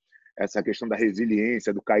 Essa questão da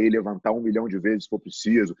resiliência, do cair e levantar 1 milhão de vezes se for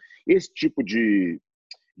preciso, esse tipo de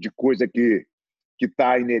coisa que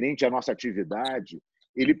está inerente à nossa atividade,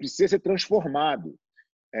 ele precisa ser transformado.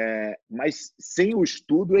 Mas sem o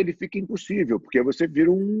estudo ele fica impossível, porque você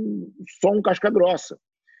vira só um casca-grossa.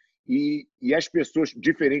 E as pessoas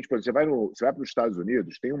diferentes, por exemplo, você vai para os Estados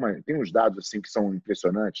Unidos, tem uns dados assim que são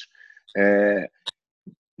impressionantes.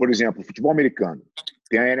 Por exemplo, futebol americano.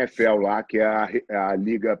 Tem a NFL lá, que é a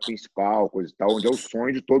liga principal, coisa e tal, onde é o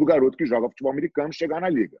sonho de todo garoto que joga futebol americano chegar na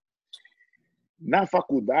liga. Na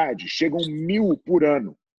faculdade, chegam 1.000 por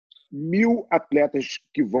ano. 1.000 atletas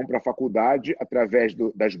que vão para a faculdade através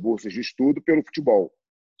das bolsas de estudo pelo futebol.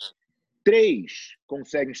 3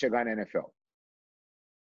 conseguem chegar na NFL.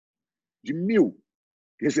 De 1.000.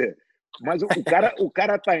 Quer dizer, Mas o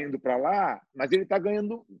cara tá indo para lá, mas ele está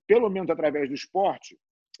ganhando, pelo menos através do esporte,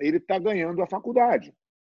 ele está ganhando a faculdade,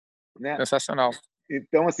 né? Sensacional.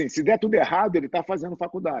 Então, assim, se der tudo errado, ele está fazendo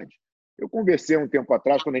faculdade. Eu conversei um tempo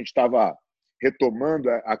atrás, quando a gente estava retomando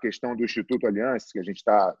a questão do Instituto Aliança, que a gente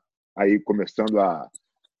está aí começando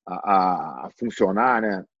a funcionar,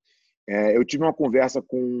 né? Eu tive uma conversa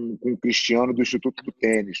com o Cristiano do Instituto do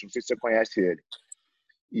Tênis, não sei se você conhece ele.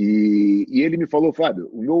 E ele me falou, Fábio,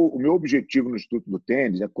 o meu objetivo no Instituto do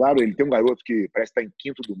Tênis, é claro, ele tem um garoto que parece estar em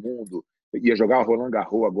quinto do mundo, ia jogar Roland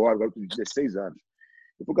Garros agora, garoto de 16 anos.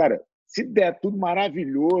 Eu falei, cara, se der tudo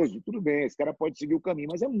maravilhoso, tudo bem, esse cara pode seguir o caminho,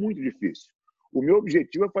 mas é muito difícil. O meu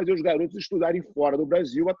objetivo é fazer os garotos estudarem fora do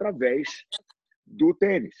Brasil através do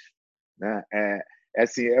tênis, né?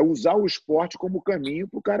 Assim, usar o esporte como caminho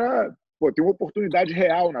para o cara ter uma oportunidade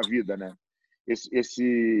real na vida, né?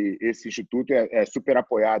 Esse instituto é super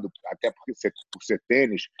apoiado, até por ser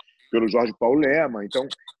tênis, pelo Jorge Paulo Lema. Então,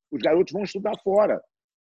 os garotos vão estudar fora,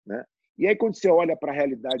 né? E aí, quando você olha para a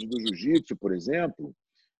realidade do jiu-jitsu, por exemplo,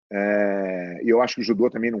 e eu acho que o judô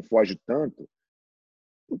também não foge tanto,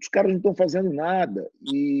 os caras não estão fazendo nada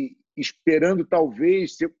e esperando,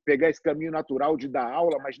 talvez, pegar esse caminho natural de dar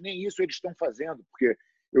aula, mas nem isso eles estão fazendo, porque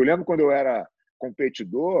eu lembro quando eu era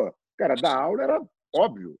competidor, cara, dar aula era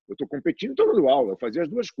óbvio, eu estou competindo, estou dando aula, eu fazia as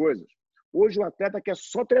duas coisas. Hoje o atleta quer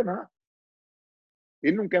só treinar,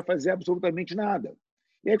 ele não quer fazer absolutamente nada.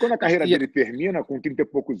 E aí, quando a carreira dele termina, com 30 e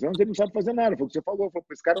poucos anos, ele não sabe fazer nada. Foi o que você falou,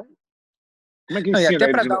 esse cara, como é que ensina E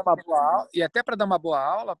até para ele? dar uma boa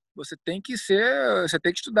aula, você tem que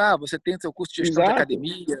estudar, você tem seu curso de gestão de Exato.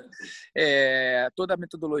 academia, toda a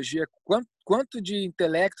metodologia, quanto de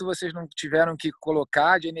intelecto vocês não tiveram que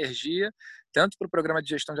colocar, de energia, tanto para o programa de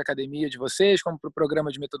gestão de academia de vocês, como para o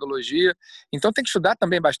programa de metodologia. Então tem que estudar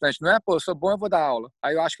também bastante, não é, pô, eu sou bom, eu vou dar aula,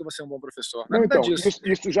 aí eu acho que eu vou ser um bom professor. Não é Não, nada então, disso.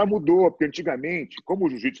 isso já mudou, porque antigamente, como o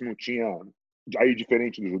jiu-jitsu não tinha, aí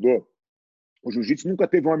diferente do judô, o jiu-jitsu nunca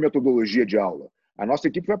teve uma metodologia de aula. A nossa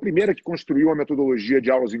equipe foi a primeira que construiu uma metodologia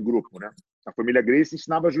de aulas em grupo, né? A família Gracie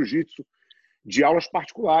ensinava jiu-jitsu de aulas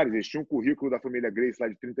particulares. Eles tinham um currículo da família Gracie lá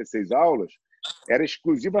de 36 aulas, era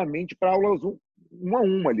exclusivamente para aulas um a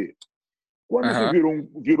uma ali. Quando isso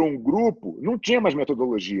virou um grupo, não tinha mais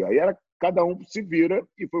metodologia. Aí era cada um se vira,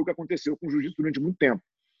 e foi o que aconteceu com o jiu-jitsu durante muito tempo.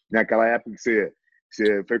 Naquela época que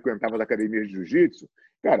você frequentava as academias de jiu-jitsu,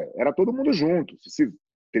 cara, era todo mundo junto. Se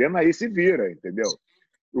treina aí, se vira, entendeu?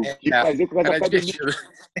 O que fazer com as era academias...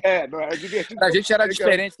 divertido. Não, era divertido. Pra gente era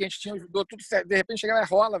diferente, que a gente tinha o judô tudo certo. De repente chegava,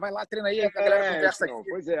 rola, vai lá, treina aí, a galera conversa então, aqui.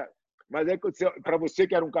 Pois é. Mas aí, para você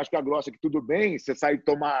que era um casca grossa, que tudo bem, você sai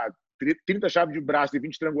tomar 30 chaves de braço e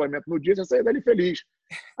 20 estrangulamentos no dia, você sai dali feliz.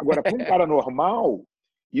 Agora, para um cara normal,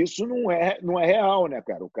 isso não é real, né,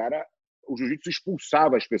 cara? O jiu-jitsu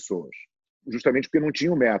expulsava as pessoas, justamente porque não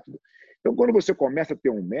tinha um método. Então, quando você começa a ter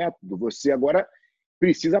um método, você agora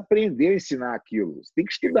precisa aprender a ensinar aquilo. Você tem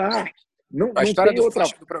que estudar. A história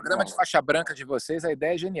do programa não. de faixa branca de vocês, a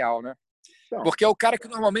ideia é genial, né? Então, porque é o cara que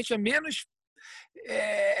normalmente é menos...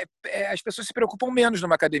 as pessoas se preocupam menos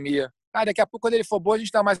numa academia. Daqui a pouco, quando ele for bom, a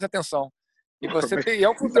gente dá mais atenção. E você tem... É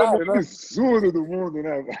o contrário, né? Isso é o absurdo do mundo,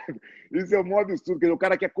 né? Isso é o maior absurdo. Porque o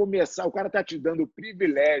cara quer começar, o cara está te dando o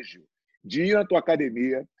privilégio de ir na tua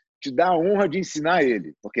academia, te dar a honra de ensinar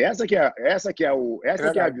ele. Porque essa que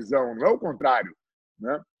é a visão, não é o contrário,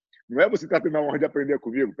 né? Não é você estar tendo a honra de aprender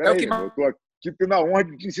comigo. Peraí, eu estou aqui tendo a honra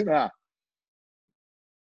de te ensinar.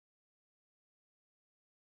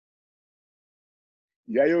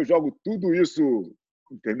 E aí eu jogo tudo isso,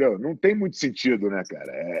 entendeu? Não tem muito sentido, né,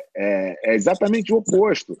 cara? É exatamente o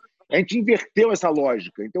oposto. A gente inverteu essa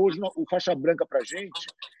lógica. Então, hoje, o faixa branca, para a gente,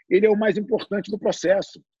 ele é o mais importante do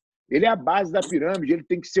processo. Ele é a base da pirâmide, ele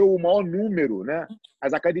tem que ser o maior número, né?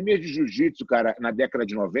 As academias de jiu-jitsu, cara, na década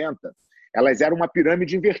de 90, elas eram uma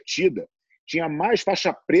pirâmide invertida. Tinha mais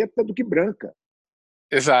faixa preta do que branca.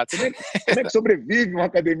 Exato. Como é que sobrevive uma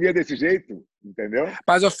academia desse jeito? Entendeu?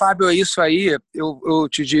 Mas, Fábio, isso aí, eu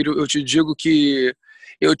te digo que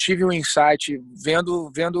eu tive um insight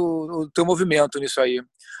vendo o teu movimento nisso aí.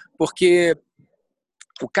 Porque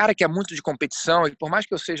o cara que é muito de competição, e por mais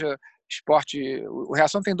que eu seja esporte, o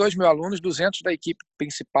Reação tem 2.000 alunos, 200 da equipe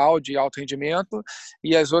principal de alto rendimento,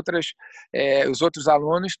 e os outros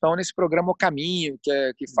alunos estão nesse programa O Caminho,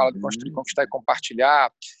 que fala de construir, conquistar e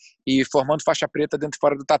compartilhar, e formando faixa preta dentro e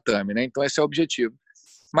fora do tatame, né? Então esse é o objetivo.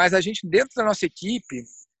 Mas a gente, dentro da nossa equipe,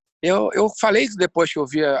 eu falei isso depois que eu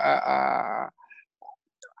vi a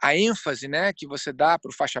ênfase, né, que você dá para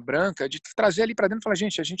o faixa branca, de trazer ali para dentro e falar,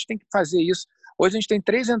 gente, a gente tem que fazer isso. Hoje a gente tem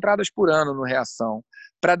 3 entradas por ano no Reação,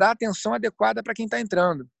 para dar atenção adequada para quem está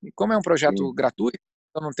entrando. E como é um projeto gratuito,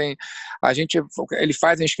 então não tem. Ele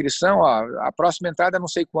faz a inscrição, ó, a próxima entrada não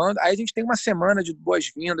sei quando. Aí a gente tem uma semana de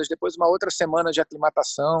boas-vindas, depois uma outra semana de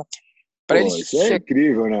aclimatação para eles. Pô, isso é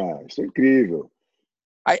incrível, né? Isso é incrível.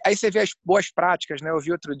 Aí você vê as boas práticas, né? Eu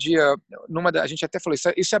vi outro dia, a gente até falou,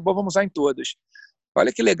 isso é bom, vamos usar em todas.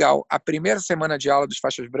 Olha que legal, a primeira semana de aula dos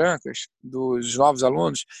faixas brancas, dos novos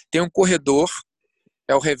alunos, tem um corredor,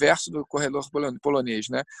 é o reverso do corredor polonês,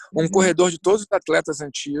 né? Um corredor de todos os atletas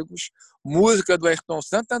antigos, música do Ayrton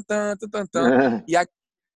Senna, e a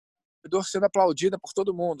corredor sendo aplaudida por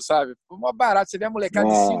todo mundo, sabe? Mó barato, você vê a molecada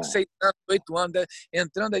de 5, 6 anos, 8 anos, né?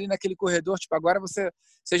 Entrando ali naquele corredor, tipo, agora você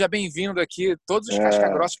seja bem-vindo aqui, todos os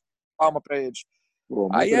casca-grossos, palma para eles. Pô,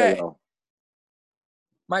 muito legal.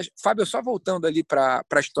 Mas, Fábio, só voltando ali para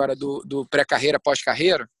a história do pré-carreira,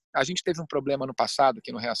 pós-carreira, a gente teve um problema no passado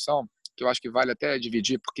aqui no Reação, que eu acho que vale até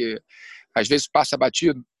dividir, porque às vezes passa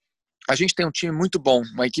batido. A gente tem um time muito bom,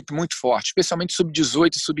 uma equipe muito forte, especialmente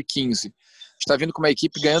sub-18 e sub-15. Está vindo com uma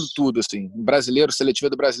equipe ganhando tudo, assim. O brasileiro, seletiva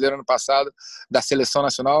do brasileiro ano passado, da seleção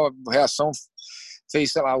nacional, a Reação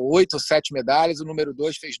fez, sei lá, 8 ou 7 medalhas, o número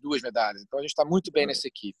 2 fez 2 medalhas. Então a gente está muito bem nessa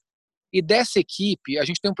equipe. E dessa equipe, a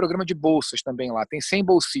gente tem um programa de bolsas também lá. Tem 100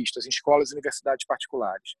 bolsistas em escolas e universidades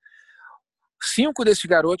particulares. 5 desses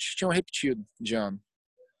garotos tinham repetido de ano.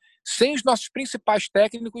 Sem os nossos principais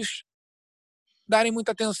técnicos darem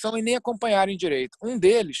muita atenção e nem acompanharem direito. Um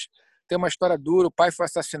deles tem uma história dura, o pai foi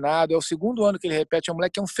assassinado, é o segundo ano que ele repete, é um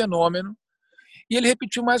moleque que é um fenômeno, e ele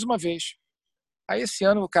repetiu mais uma vez. Aí esse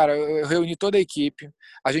ano, cara, eu reuni toda a equipe,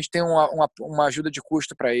 a gente tem uma ajuda de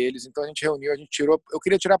custo para eles, então a gente reuniu, a gente tirou, eu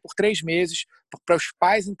queria tirar por 3 meses para os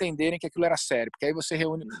pais entenderem que aquilo era sério, porque aí você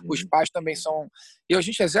reúne, os pais também são, e a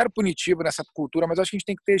gente é zero punitivo nessa cultura, mas acho que a gente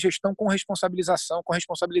tem que ter gestão com responsabilização, com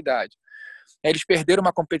responsabilidade. Eles perderam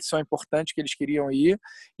uma competição importante que eles queriam ir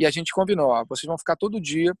e a gente combinou, ó, vocês vão ficar todo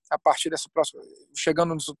dia, a partir dessa próxima,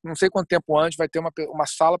 chegando não sei quanto tempo antes, vai ter uma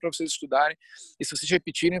sala para vocês estudarem e se vocês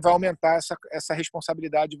repetirem, vai aumentar essa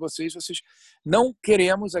responsabilidade de vocês. Vocês não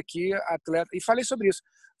queremos aqui atleta, e falei sobre isso,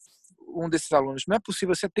 um desses alunos, não é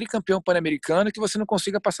possível ser tricampeão pan-americano e que você não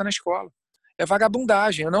consiga passar na escola. É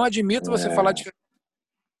vagabundagem, eu não admito você falar de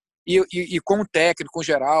e com o técnico, com o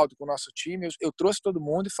Geraldo, com o nosso time, eu trouxe todo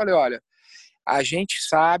mundo e falei, olha, a gente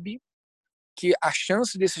sabe que a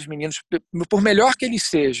chance desses meninos, por melhor que eles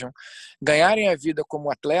sejam, ganharem a vida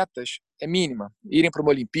como atletas é mínima. Irem para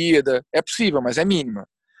uma Olimpíada é possível, mas é mínima.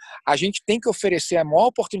 A gente tem que oferecer a maior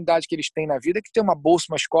oportunidade que eles têm na vida, que é ter uma bolsa,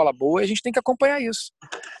 uma escola boa, e a gente tem que acompanhar isso.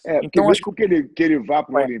 Então, mesmo que ele vá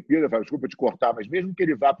para uma Olimpíada, desculpa te cortar, mas mesmo que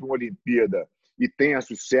ele vá para uma Olimpíada e tenha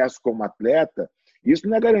sucesso como atleta, isso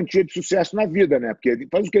não é garantia de sucesso na vida, né? Porque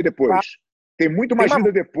faz o que depois? Tem muito mais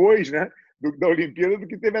vida depois, né, da Olimpíada do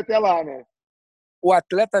que teve até lá, né? O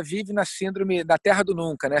atleta vive na síndrome da terra do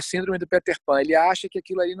nunca, né? Síndrome do Peter Pan. Ele acha que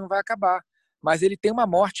aquilo ali não vai acabar, mas ele tem uma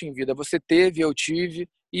morte em vida. Você teve, eu tive,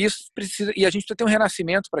 e isso precisa. E a gente precisa ter um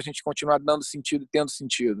renascimento para a gente continuar dando sentido, tendo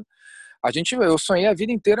sentido. Eu sonhei a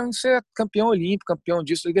vida inteira em ser campeão olímpico, campeão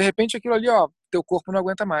disso, e de repente aquilo ali, ó, teu corpo não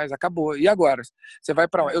aguenta mais, acabou. E agora? Você vai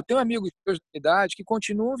para onde? Eu tenho amigos de idade que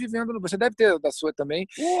continuam vivendo, você deve ter da sua também,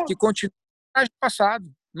 que continuam no passado,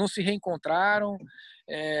 não se reencontraram,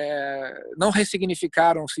 não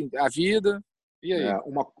ressignificaram assim, a vida. E aí?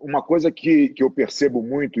 Uma coisa que eu percebo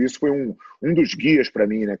muito, isso foi um dos guias para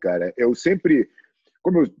mim, né, cara? Eu sempre,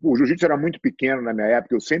 o jiu-jitsu era muito pequeno na minha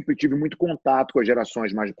época, eu sempre tive muito contato com as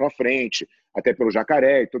gerações mais para frente, até pelo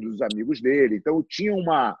Jacaré e todos os amigos dele. Então eu tinha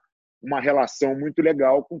uma relação muito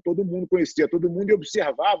legal com todo mundo, conhecia todo mundo e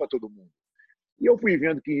observava todo mundo. E eu fui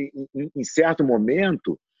vendo que, em certo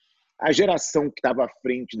momento, a geração que estava à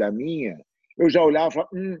frente da minha, eu já olhava e falava,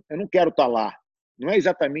 eu não quero estar lá. Não é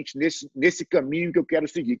exatamente nesse caminho que eu quero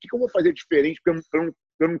seguir. O que eu vou fazer diferente para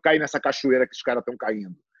eu não cair nessa cachoeira que os caras estão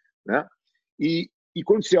caindo? Né? E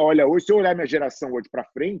quando você olha hoje, se eu olhar minha geração hoje para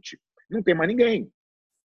frente, não tem mais ninguém.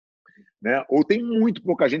 Né? Ou tem muito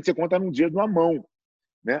pouca gente, você conta num dia de uma mão.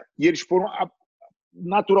 Né? E eles foram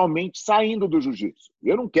naturalmente saindo do jiu-jitsu.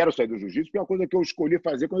 Eu não quero sair do jiu-jitsu, porque é uma coisa que eu escolhi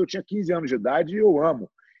fazer quando eu tinha 15 anos de idade e eu amo.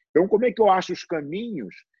 Então, como é que eu acho os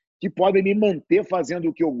caminhos que podem me manter fazendo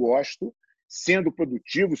o que eu gosto, sendo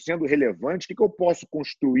produtivo, sendo relevante? O que eu posso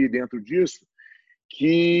construir dentro disso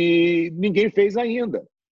que ninguém fez ainda?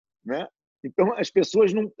 Né? Então, as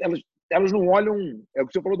pessoas elas não olham... É o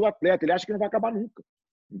que você falou do atleta, ele acha que não vai acabar nunca.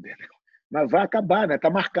 Entendeu? Mas vai acabar, né? Está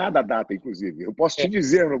marcada a data, inclusive. Eu posso te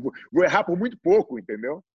dizer, eu vou errar por muito pouco,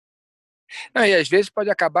 entendeu? Não, e às vezes pode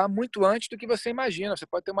acabar muito antes do que você imagina. Você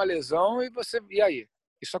pode ter uma lesão e aí?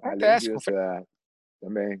 Isso Além acontece. disso,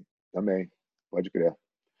 também, pode crer.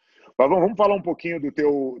 Mas vamos falar um pouquinho do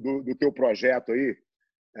teu projeto aí.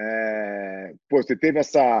 Pô, você teve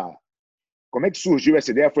essa... Como é que surgiu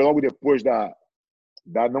essa ideia? Foi logo depois da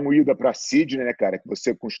não ida para Sydney, né, cara? Que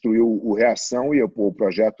você construiu o Reação e pô, o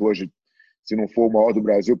projeto hoje, se não for o maior do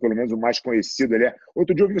Brasil, pelo menos o mais conhecido.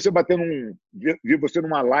 Outro dia eu vi você vi você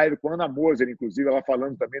numa live com a Ana Moser, inclusive, ela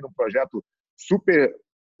falando também de um projeto super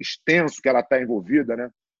extenso que ela está envolvida, né?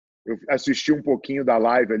 Eu assisti um pouquinho da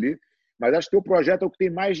live ali, mas acho que o projeto é o que tem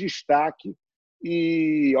mais destaque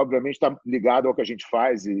e, obviamente, está ligado ao que a gente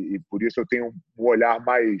faz e por isso eu tenho um olhar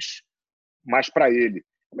mais para ele.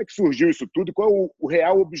 Como é que surgiu isso tudo e qual é o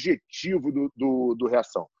real objetivo do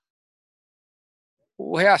Reação?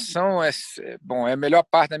 O Reação bom, é a melhor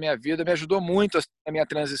parte da minha vida, me ajudou muito na minha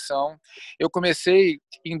transição. Eu comecei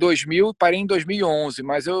em 2000, parei em 2011,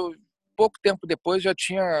 mas pouco tempo depois já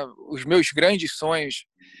tinha os meus grandes sonhos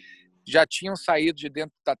já tinham saído de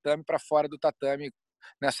dentro do tatame para fora do tatame,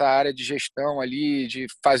 nessa área de gestão ali, de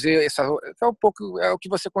fazer essa... É um pouco o que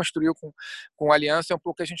você construiu com Aliança, é um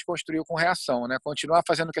pouco que a gente construiu com Reação, né? Continuar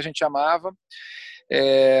fazendo o que a gente amava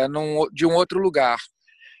de um outro lugar.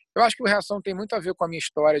 Eu acho que o Reação tem muito a ver com a minha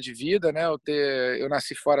história de vida, né? Eu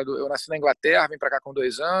nasci eu nasci na Inglaterra, vim para cá com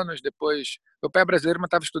 2 anos, depois meu pai é brasileiro, mas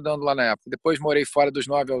estava estudando lá na época. Depois morei fora dos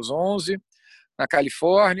 9 aos 11, na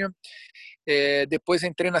Califórnia. Depois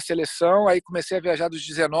entrei na seleção, aí comecei a viajar dos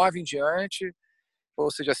 19 em diante,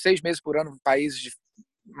 ou seja, 6 meses por ano em países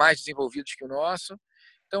mais desenvolvidos que o nosso.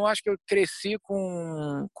 Então, acho que eu cresci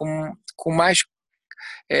com mais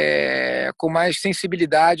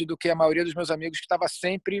sensibilidade do que a maioria dos meus amigos que estava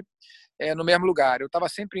sempre no mesmo lugar. Eu estava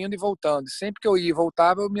sempre indo e voltando. Sempre que eu ia e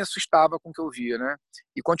voltava, eu me assustava com o que eu via, né?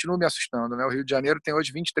 E continuo me assustando, né? O Rio de Janeiro tem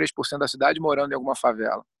hoje 23% da cidade morando em alguma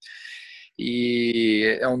favela.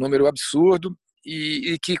 E é um número absurdo.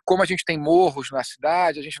 E que, como a gente tem morros na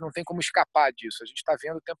cidade, a gente não tem como escapar disso. A gente está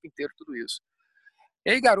vendo o tempo inteiro tudo isso. E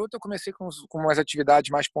aí, garoto, eu comecei com umas atividades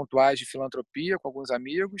mais pontuais de filantropia com alguns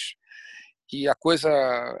amigos. E a coisa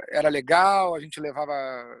era legal, a gente levava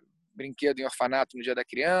brinquedo em orfanato no Dia da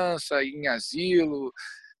Criança, em asilo.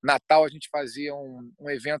 Natal a gente fazia um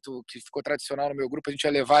evento que ficou tradicional no meu grupo, a gente ia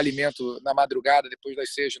levar alimento na madrugada, depois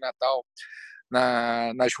das ceias de Natal,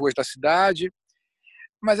 nas ruas da cidade.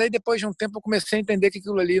 Mas aí depois de um tempo eu comecei a entender que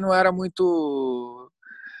aquilo ali não era muito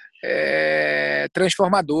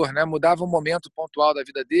transformador, né? Mudava um momento pontual da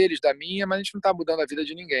vida deles, da minha, mas a gente não está mudando a vida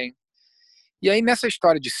de ninguém. E aí nessa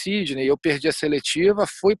história de Sydney, eu perdi a seletiva,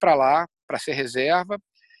 fui para lá para ser reserva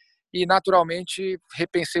e naturalmente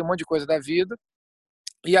repensei um monte de coisa da vida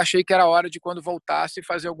e achei que era hora de, quando voltasse,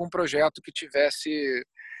 fazer algum projeto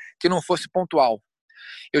que não fosse pontual.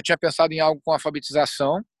 Eu tinha pensado em algo com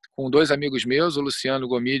alfabetização, com 2 amigos meus, o Luciano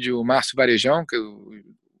Gomide e o Márcio Varejão,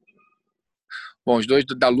 os 2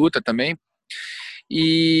 da luta também,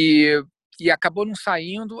 e acabou não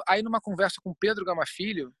saindo. Aí numa conversa com o Pedro Gama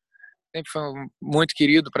Filho, sempre foi muito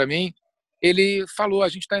querido para mim, ele falou: a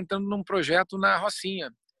gente está entrando num projeto na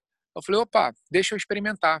Rocinha. Eu falei: opa, deixa eu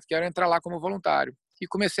experimentar, quero entrar lá como voluntário. E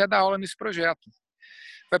comecei a dar aula nesse projeto.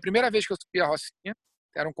 Foi a primeira vez que eu subi a Rocinha,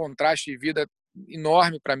 era um contraste de vida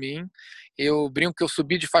enorme para mim. Eu brinco que eu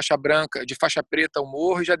subi de faixa preta ao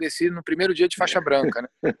morro e já desci no primeiro dia de faixa branca, né?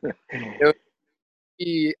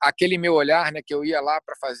 E aquele meu olhar, né, que eu ia lá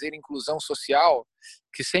para fazer inclusão social,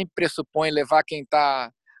 que sempre pressupõe levar quem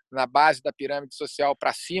está na base da pirâmide social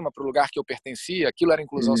para cima, para o lugar que eu pertencia, aquilo era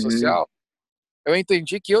inclusão social. Eu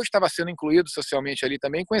entendi que eu estava sendo incluído socialmente ali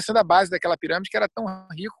também, conhecendo a base daquela pirâmide que era tão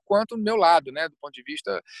rico quanto o meu lado, né, do ponto de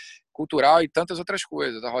vista cultural e tantas outras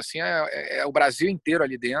coisas. A Rocinha é o Brasil inteiro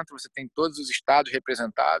ali dentro, você tem todos os estados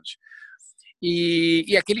representados.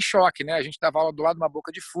 E aquele choque, né? A gente estava do lado de uma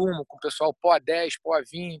boca de fumo, com o pessoal pó a 10, pó a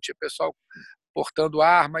 20, o pessoal portando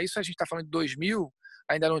arma. Isso a gente está falando de 2000,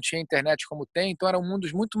 ainda não tinha internet como tem, então eram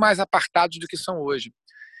mundos muito mais apartados do que são hoje.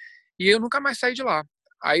 E eu nunca mais saí de lá.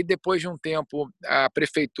 Aí, depois de um tempo, a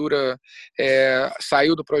prefeitura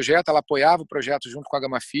saiu do projeto, ela apoiava o projeto junto com a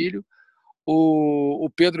Gama Filho. O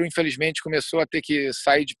Pedro, infelizmente, começou a ter que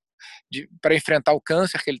sair para enfrentar o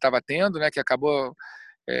câncer que ele estava tendo, né, que acabou,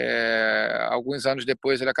 alguns anos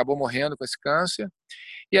depois, ele acabou morrendo com esse câncer.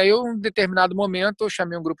 E aí, em um determinado momento, eu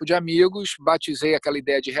chamei um grupo de amigos, batizei aquela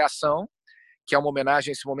ideia de Reação, que é uma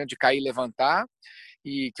homenagem a esse momento de cair e levantar,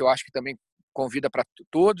 e que eu acho que também convida para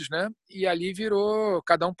todos, né? E ali virou,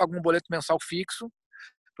 cada um pagou um boleto mensal fixo.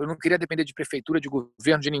 Eu não queria depender de prefeitura, de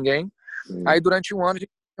governo, de ninguém. Aí, durante um ano, a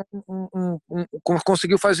gente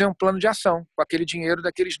conseguiu fazer um plano de ação com aquele dinheiro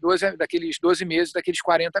daqueles 12 meses, daqueles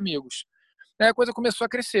 40 amigos. Aí a coisa começou a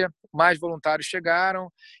crescer, mais voluntários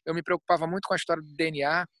chegaram, eu me preocupava muito com a história do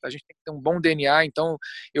DNA, a gente tem que ter um bom DNA, então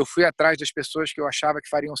eu fui atrás das pessoas que eu achava que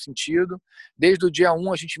fariam sentido. Desde o dia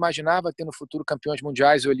 1 a gente imaginava ter no futuro campeões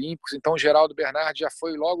mundiais e olímpicos, então o Geraldo Bernardi já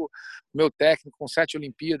foi logo meu técnico com 7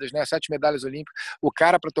 Olimpíadas, né, 7 medalhas olímpicas. O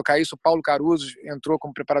cara para tocar isso, o Paulo Caruso, entrou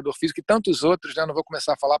como preparador físico e tantos outros, né, não vou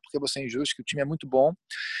começar a falar porque vou ser injusto, que o time é muito bom.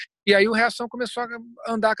 E aí o Reação começou a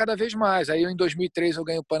andar cada vez mais. Aí em 2003 eu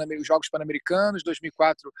ganhei os Jogos Pan-Americanos,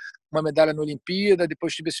 2004 uma medalha na Olimpíada,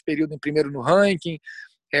 depois tive esse período em primeiro no ranking,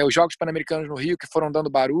 os Jogos Pan-Americanos no Rio que foram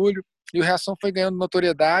dando barulho, e o Reação foi ganhando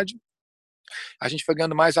notoriedade, a gente foi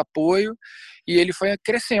ganhando mais apoio e ele foi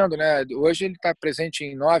crescendo, né? Hoje ele está presente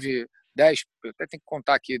em 9, 10, até tem que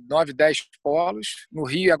contar aqui, 9, 10 polos, no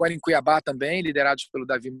Rio e agora em Cuiabá também, liderados pelo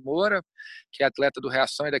Davi Moura, que é atleta do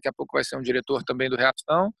Reação e daqui a pouco vai ser um diretor também do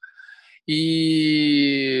Reação.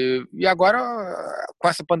 E agora, com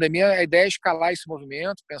essa pandemia, a ideia é escalar esse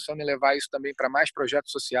movimento, pensando em levar isso também para mais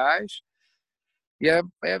projetos sociais. E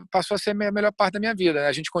passou a ser a melhor parte da minha vida, né?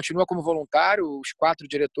 A gente continua como voluntário, os 4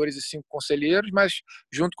 diretores e 5 conselheiros, mas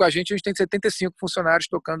junto com a gente tem 75 funcionários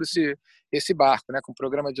tocando esse barco, né? Com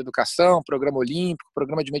programa de educação, programa olímpico,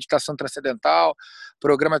 programa de meditação transcendental,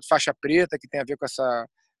 programa de faixa preta, que tem a ver com essa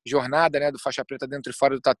jornada, né, do faixa preta dentro e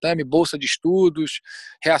fora do tatame, bolsa de estudos,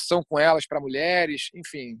 reação com elas para mulheres,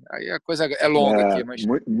 enfim, aí a coisa é longa aqui, mas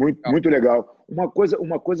muito legal.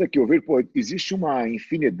 Uma coisa que eu vejo, pô, existe uma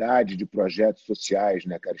infinidade de projetos sociais,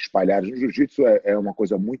 né, cara, espalhados. No jiu-jitsu é uma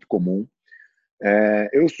coisa muito comum.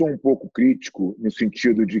 Eu sou um pouco crítico no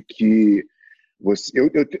sentido de que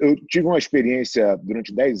eu tive uma experiência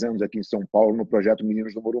durante 10 anos aqui em São Paulo no projeto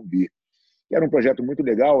Meninos do Morumbi. Era um projeto muito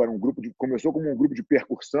legal, era um grupo começou como um grupo de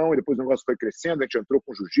percussão, e depois o negócio foi crescendo, a gente entrou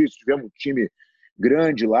com jiu-jitsu, tivemos um time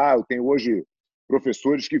grande lá, eu tenho hoje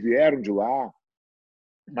professores que vieram de lá,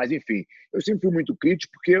 mas enfim, eu sempre fui muito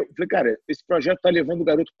crítico, porque eu falei, cara, esse projeto está levando o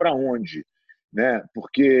garoto para onde? Né?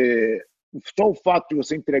 Porque só o fato de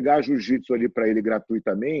você entregar jiu-jitsu ali para ele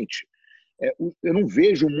gratuitamente, eu não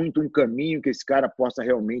vejo muito um caminho que esse cara possa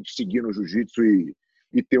realmente seguir no jiu-jitsu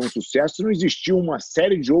e ter um sucesso, se não existir uma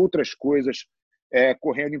série de outras coisas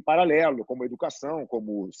correndo em paralelo, como educação,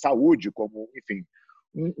 como saúde, como, enfim,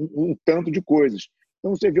 um tanto de coisas.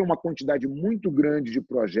 Então, você vê uma quantidade muito grande de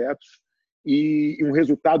projetos e um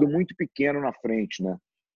resultado muito pequeno na frente, né?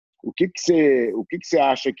 O que você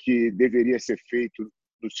acha que deveria ser feito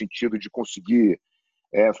no sentido de conseguir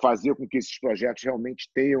fazer com que esses projetos realmente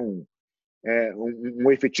tenham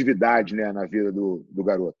uma efetividade, né, na vida do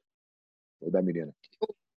garoto ou da menina?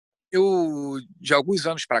 De alguns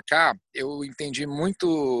anos para cá, eu entendi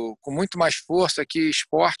com muito mais força que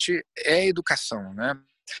esporte é educação, né?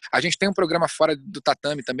 A gente tem um programa fora do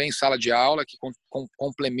tatame também, em sala de aula, que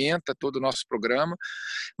complementa todo o nosso programa,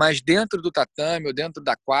 mas dentro do tatame, ou dentro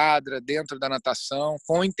da quadra, dentro da natação,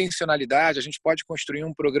 com intencionalidade, a gente pode construir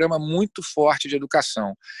um programa muito forte de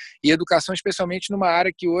educação. E educação especialmente numa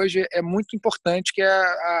área que hoje é muito importante, que é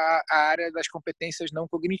a área das competências não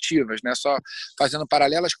cognitivas, né? Só fazendo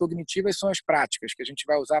paralelo, as cognitivas são as práticas que a gente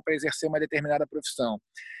vai usar para exercer uma determinada profissão.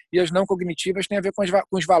 E as não cognitivas têm a ver com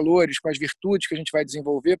os valores, com as virtudes que a gente vai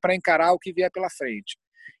desenvolver para encarar o que vier pela frente.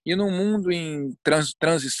 E num mundo em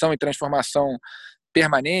transição e transformação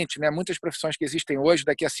permanente, né, muitas profissões que existem hoje,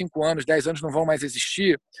 daqui a 5 anos, 10 anos não vão mais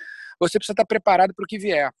existir, você precisa estar preparado para o que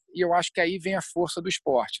vier. E eu acho que aí vem a força do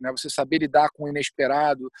esporte, né? Você saber lidar com o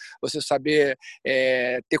inesperado, você saber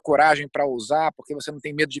ter coragem para ousar, porque você não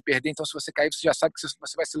tem medo de perder. Então, se você cair, você já sabe que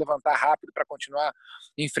você vai se levantar rápido para continuar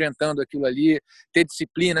enfrentando aquilo ali. Ter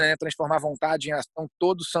disciplina, né? Transformar a vontade em ação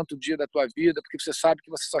todo santo dia da tua vida, porque você sabe que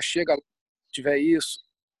você só chega se tiver isso.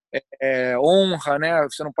 Honra, né?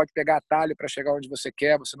 Você não pode pegar atalho para chegar onde você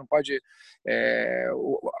quer, você não pode.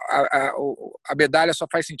 A medalha só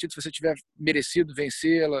faz sentido se você tiver merecido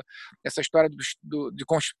vencê-la. Essa história de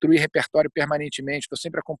construir repertório permanentemente. Estou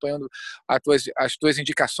sempre acompanhando as tuas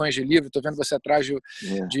indicações de livro, estou vendo você atrás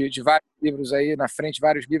de vários livros aí na frente,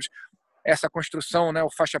 vários livros. Essa construção, né,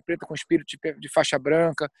 o faixa preta com espírito de faixa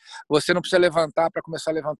branca, você não precisa levantar para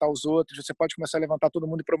começar a levantar os outros, você pode começar a levantar todo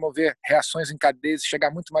mundo e promover reações em cadeia e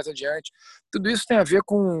chegar muito mais adiante. Tudo isso tem a ver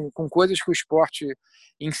com coisas que o esporte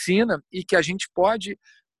ensina e que a gente pode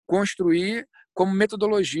construir como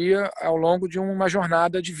metodologia ao longo de uma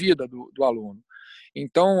jornada de vida do aluno.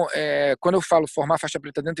 Então, quando eu falo formar faixa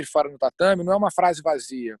preta dentro e fora no tatame, não é uma frase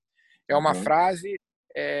vazia, é uma frase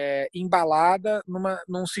embalada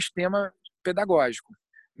num sistema pedagógico,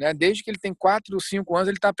 né? Desde que ele tem 4 ou 5 anos,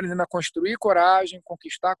 ele está aprendendo a construir coragem,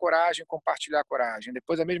 conquistar coragem, compartilhar coragem.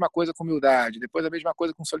 Depois a mesma coisa com humildade, depois a mesma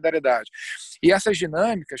coisa com solidariedade. E essas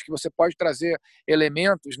dinâmicas que você pode trazer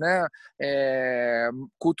elementos, né,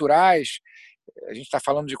 culturais. A gente está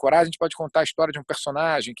falando de coragem, a gente pode contar a história de um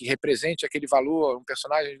personagem que represente aquele valor, um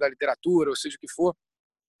personagem da literatura, ou seja o que for.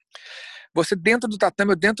 Você dentro do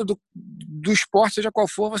tatame, dentro do esporte, seja qual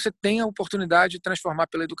for, você tem a oportunidade de transformar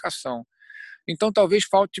pela educação. Então, talvez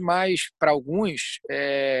falte mais para alguns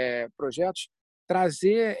projetos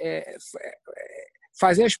trazer,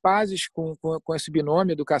 fazer as pazes com esse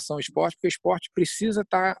binômio educação e esporte, porque o esporte precisa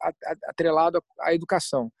estar atrelado à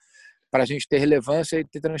educação para a gente ter relevância e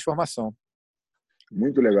ter transformação.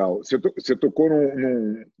 Muito legal. Você tocou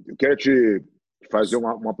num. Eu quero te fazer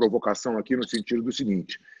uma provocação aqui no sentido do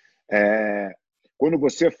seguinte: quando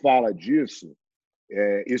você fala disso,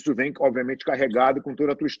 isso vem, obviamente, carregado com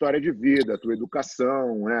toda a tua história de vida, a tua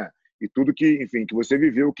educação, né? E tudo que, enfim, que você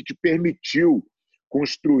viveu, que te permitiu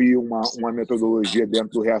construir uma metodologia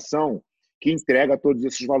dentro do Reação que entrega todos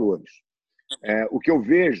esses valores. O que eu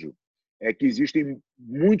vejo é que existem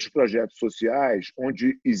muitos projetos sociais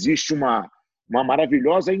onde existe uma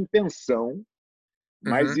maravilhosa intenção,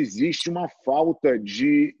 mas existe uma falta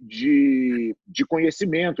de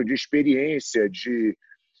conhecimento, de experiência,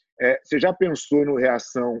 você já pensou no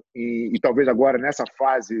Reação e talvez agora nessa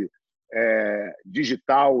fase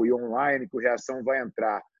digital e online que o Reação vai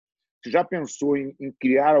entrar, você já pensou em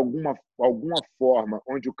criar alguma forma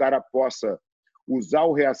onde o cara possa usar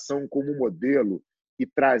o Reação como modelo e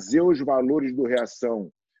trazer os valores do Reação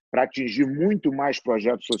para atingir muito mais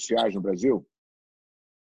projetos sociais no Brasil?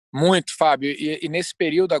 Muito, Fábio. E nesse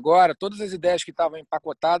período agora, todas as ideias que estavam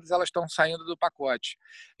empacotadas, elas estão saindo do pacote.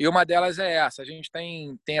 E uma delas é essa. A gente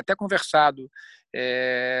tem até conversado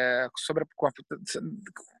sobre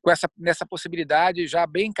nessa possibilidade já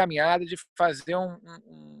bem encaminhada de fazer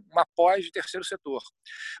uma pós de terceiro setor,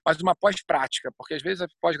 mas uma pós-prática, porque às vezes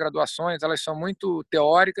as pós-graduações elas são muito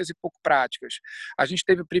teóricas e pouco práticas. A gente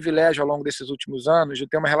teve o privilégio ao longo desses últimos anos de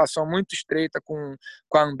ter uma relação muito estreita com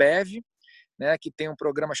a Ambev, né, que tem um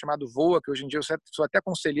programa chamado VOA, que hoje em dia eu sou até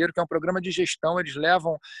conselheiro, que é um programa de gestão. Eles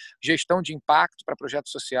levam gestão de impacto para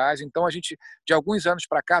projetos sociais. Então, a gente, de alguns anos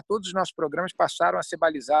para cá, todos os nossos programas passaram a ser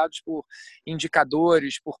balizados por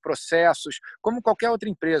indicadores, por processos, como qualquer outra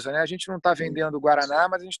empresa, né? A gente não está vendendo Guaraná,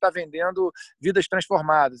 mas a gente está vendendo vidas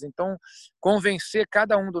transformadas. Então, convencer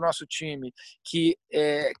cada um do nosso time que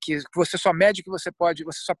você só mede o que você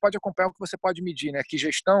só pode acompanhar o que você pode medir, né? Que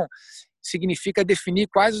gestão significa definir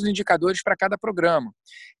quais os indicadores para cada programa.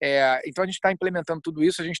 Então, a gente está implementando tudo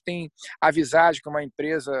isso. A gente tem a Visage, que é uma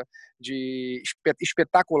empresa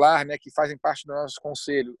espetacular, né, que fazem parte do nosso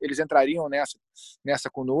conselho. Eles entrariam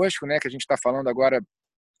nessa conosco, né, que a gente está falando agora.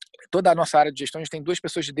 Toda a nossa área de gestão, a gente tem 2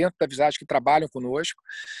 pessoas de dentro da Visage que trabalham conosco.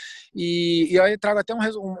 E eu trago até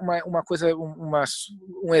uma coisa,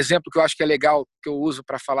 um exemplo que eu acho que é legal, que eu uso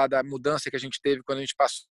para falar da mudança que a gente teve quando a gente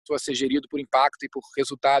passou a ser gerido por impacto e por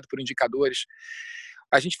resultado, por indicadores.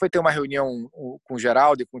 A gente foi ter uma reunião com o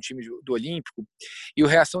Geraldo e com o time do Olímpico, e o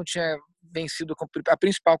Reação tinha vencido a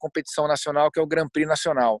principal competição nacional, que é o Grand Prix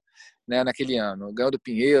Nacional, né, naquele ano, ganhou do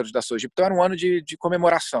Pinheiros, da Sojipa. Então era um ano de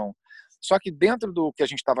comemoração. Só que dentro do que a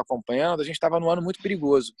gente estava acompanhando, a gente estava num ano muito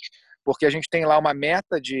perigoso, porque a gente tem lá uma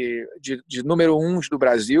meta de número 1 do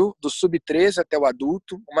Brasil, do sub-13 até o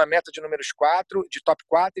adulto, uma meta de números 4, de top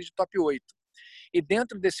 4 e de top 8. E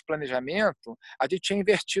dentro desse planejamento, a gente tinha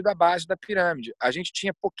invertido a base da pirâmide. A gente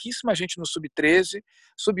tinha pouquíssima gente no sub-13,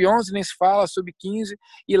 sub-11 nem se fala, sub-15,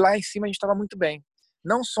 e lá em cima a gente estava muito bem.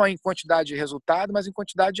 Não só em quantidade de resultado, mas em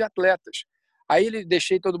quantidade de atletas. Aí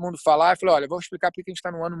deixei todo mundo falar e falei, olha, vou explicar porque a gente está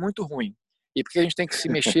num ano muito ruim e porque a gente tem que se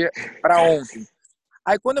mexer para ontem.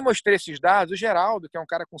 Aí quando eu mostrei esses dados, o Geraldo, que é um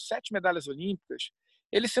cara com 7 medalhas olímpicas,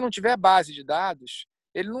 ele, se não tiver base de dados,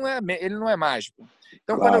 ele não é mágico.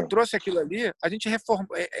 Então, claro, quando eu trouxe aquilo ali, a gente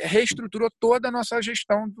reestruturou toda a nossa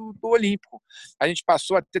gestão do Olímpico. A gente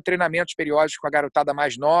passou a ter treinamentos periódicos com a garotada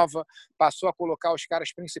mais nova, passou a colocar os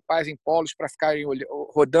caras principais em polos para ficarem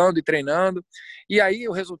rodando e treinando. E aí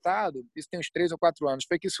o resultado, isso tem uns 3 ou 4 anos,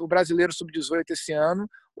 foi que o brasileiro sub-18 esse ano,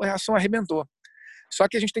 o Reação arrebentou. Só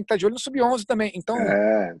que a gente tem que estar de olho no sub-11 também. Então,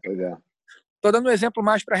 estou dando um exemplo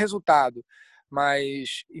mais para resultado.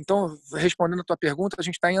 Mas, então, respondendo a tua pergunta, a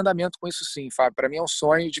gente está em andamento com isso sim, Fábio. Para mim é um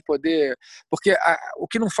sonho de poder... Porque o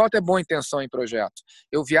que não falta é boa intenção em projeto.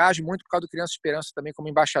 Eu viajo muito por causa do Criança Esperança também como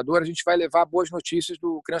embaixador. A gente vai levar boas notícias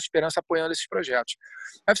do Criança Esperança apoiando esses projetos.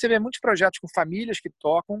 Aí você vê muitos projetos com famílias que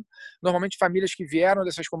tocam, normalmente famílias que vieram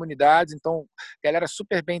dessas comunidades, então, galera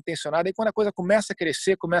super bem intencionada. E quando a coisa começa a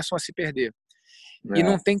crescer, começam a se perder. e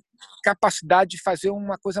não tem capacidade de fazer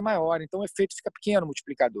uma coisa maior. Então o efeito fica pequeno,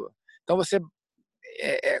 multiplicador. Então você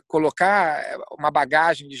colocar uma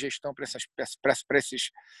bagagem de gestão para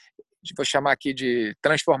esses, vou chamar aqui de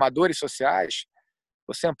transformadores sociais,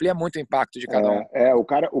 você amplia muito o impacto de cada um.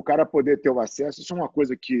 O cara poder ter o acesso, isso é uma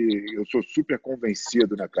coisa que eu sou super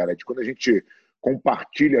convencido, né, cara? De quando a gente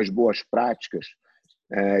compartilha as boas práticas,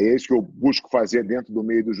 é isso que eu busco fazer dentro do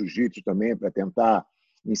meio do jiu-jitsu também, para tentar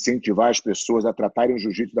incentivar as pessoas a tratarem o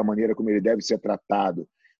jiu-jitsu da maneira como ele deve ser tratado,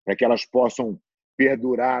 para que elas possam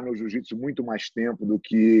perdurar no jiu-jitsu muito mais tempo do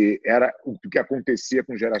que acontecia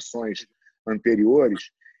com gerações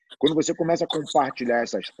anteriores. Quando você começa a compartilhar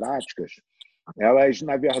essas práticas, elas,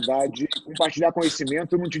 na verdade, compartilhar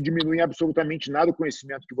conhecimento não te diminui em absolutamente nada o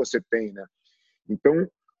conhecimento que você tem, né? Então,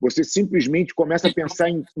 você simplesmente começa a pensar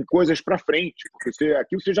em coisas para frente, porque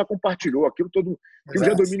aquilo você já compartilhou, aquilo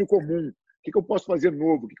já é domínio comum. O que eu posso fazer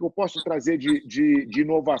novo? O que eu posso trazer de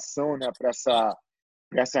inovação, né, para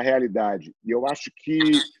essa realidade? E eu acho que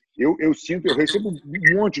eu recebo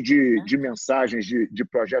um monte de mensagens de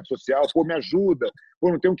projeto social, pô, me ajuda,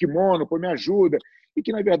 pô, não tem um kimono, pô, me ajuda. E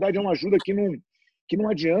que, na verdade, é uma ajuda que não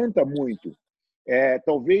adianta muito.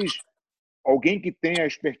 Talvez alguém que tenha a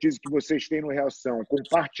expertise que vocês têm no Reação,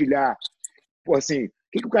 compartilhar, pô, assim, o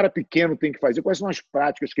que o cara pequeno tem que fazer, quais são as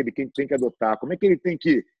práticas que ele tem que adotar, como é que ele tem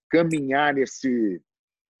que caminhar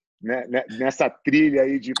nessa trilha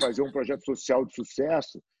aí de fazer um projeto social de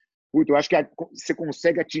sucesso. Eu acho que você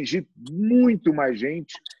consegue atingir muito mais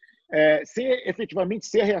gente, sem efetivamente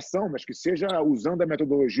ser a Reação, mas que seja usando a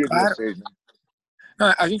metodologia de vocês, né?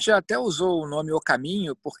 A gente já até usou o nome O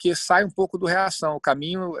Caminho, porque sai um pouco do Reação. O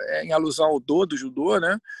caminho é em alusão ao do judô,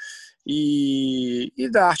 né? E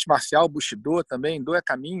da arte marcial, Bushido também, do é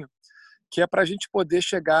caminho, que é para a gente poder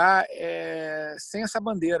chegar sem essa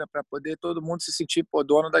bandeira, para poder todo mundo se sentir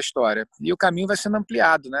dono da história. E o caminho vai sendo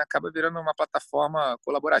ampliado, né? Acaba virando uma plataforma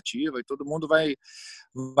colaborativa e todo mundo vai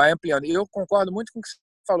ampliando. E eu concordo muito com o que você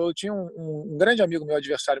falou. Eu tinha um grande amigo meu,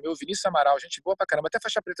 adversário meu, Vinícius Amaral, gente boa pra caramba, até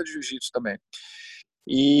faixa preta de jiu-jitsu também.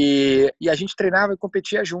 E a gente treinava e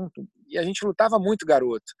competia junto. E a gente lutava muito,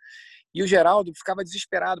 garoto. E o Geraldo ficava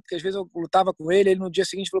desesperado, porque às vezes eu lutava com ele, ele no dia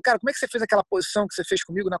seguinte falou, cara, como é que você fez aquela posição que você fez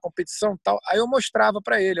comigo na competição tal? Aí eu mostrava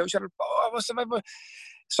para ele. Aí o Geraldo, pô, você vai...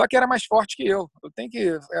 Só que era mais forte que eu.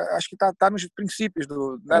 Acho que tá nos princípios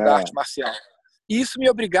da arte marcial. E isso me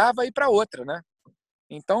obrigava a ir para outra, né?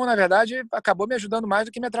 Então, na verdade, acabou me ajudando mais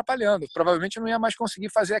do que me atrapalhando. Provavelmente eu não ia mais conseguir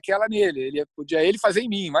fazer aquela nele. Podia ele fazer em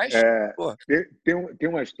mim, mas... Tem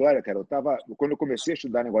uma história, cara. Quando eu comecei a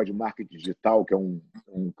estudar negócio de marketing digital, que é um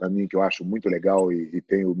caminho que eu acho muito legal e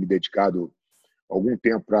tenho me dedicado algum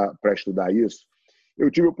tempo para estudar isso,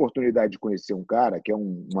 eu tive a oportunidade de conhecer um cara que é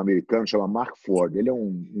um americano, chama Mark Ford. Ele é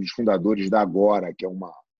um dos fundadores da Agora, que é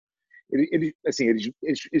uma... Ele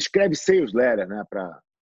escreve sales letter, né,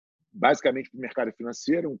 basicamente para o mercado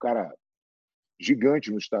financeiro, um cara gigante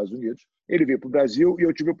nos Estados Unidos. Ele veio para o Brasil e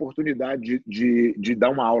eu tive a oportunidade de dar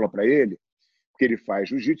uma aula para ele, porque ele faz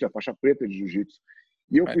jiu-jitsu, a faixa preta de jiu-jitsu.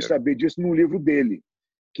 E eu fui saber disso num livro dele,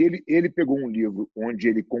 que ele pegou um livro onde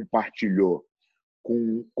ele compartilhou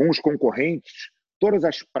com os concorrentes todas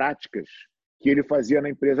as práticas que ele fazia na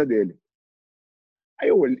empresa dele. Aí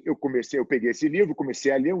eu peguei esse livro,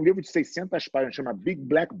 comecei a ler um livro de 600 páginas, chama Big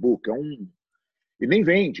Black Book, e nem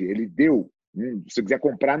vende, ele deu. Se você quiser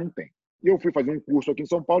comprar, não tem. E eu fui fazer um curso aqui em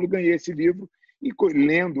São Paulo e ganhei esse livro. E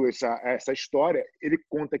lendo essa história, ele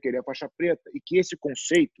conta que ele é faixa preta e que esse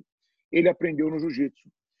conceito ele aprendeu no jiu-jitsu.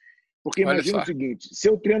 Porque imagina o seguinte, se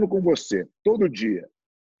eu treino com você todo dia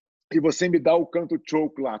e você me dá o canto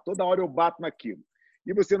choke lá, toda hora eu bato naquilo,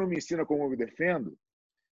 e você não me ensina como eu me defendo,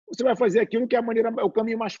 você vai fazer aquilo que é o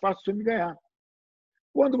caminho mais fácil de você me ganhar.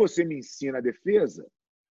 Quando você me ensina a defesa,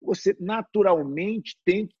 você naturalmente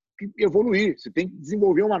tem que evoluir, você tem que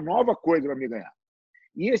desenvolver uma nova coisa para me ganhar.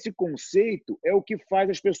 E esse conceito é o que faz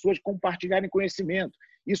as pessoas compartilharem conhecimento.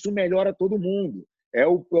 Isso melhora todo mundo. É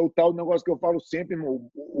o tal negócio que eu falo sempre,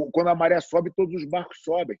 quando a maré sobe, todos os barcos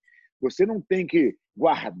sobem. Você não tem que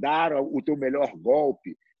guardar o teu melhor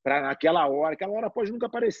golpe para naquela hora pode nunca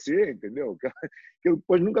aparecer, entendeu?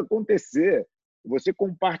 Pode nunca acontecer. Você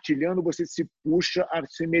compartilhando, você se puxa a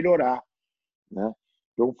se melhorar, né?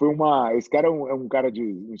 Então esse cara é um cara de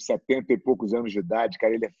uns 70 e poucos anos de idade,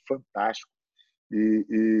 cara, ele é fantástico. E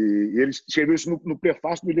ele escreveu isso no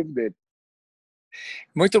prefácio do livro dele.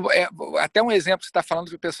 Muito até um exemplo que você está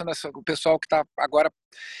falando, pensando o pessoal que está agora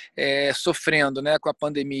sofrendo, né, com a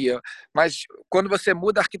pandemia, mas quando você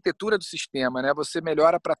muda a arquitetura do sistema, né, você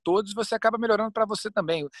melhora para todos, você acaba melhorando para você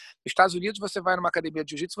também. Nos Estados Unidos, você vai numa academia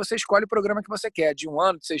de jiu-jitsu, você escolhe o programa que você quer, de 1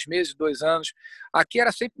 ano, de 6 meses, 2 anos. Aqui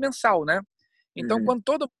era sempre mensal, né? Então, quando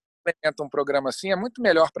todo mundo implementa um programa assim, é muito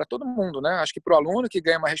melhor para todo mundo, né? Acho que para o aluno que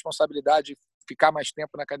ganha uma responsabilidade de ficar mais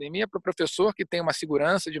tempo na academia, para o professor que tem uma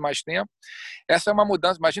segurança de mais tempo. Essa é uma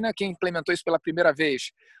mudança. Imagina quem implementou isso pela primeira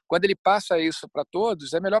vez. Quando ele passa isso para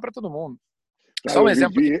todos, é melhor para todo mundo. Cara, Só um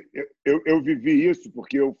exemplo aqui. eu vivi isso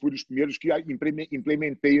porque eu fui dos primeiros que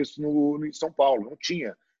implementei isso em São Paulo. Não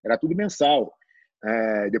tinha, era tudo mensal.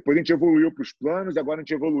 Depois a gente evoluiu para os planos, agora a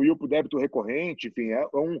gente evoluiu para o débito recorrente. Enfim,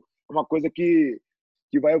 uma coisa que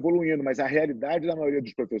vai evoluindo, mas a realidade da maioria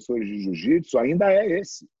dos professores de jiu-jitsu ainda é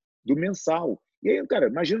esse, do mensal. E aí, cara,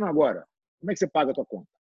 imagina agora, como é que você paga a tua conta?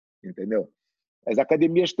 Entendeu? As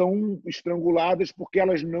academias estão estranguladas porque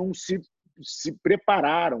elas não se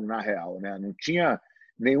prepararam, na real, né? Não tinha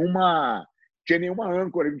nenhuma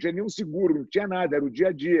âncora, não tinha nenhum seguro, não tinha nada, era o dia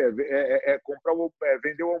a dia,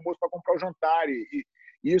 vender o almoço para comprar o jantar, e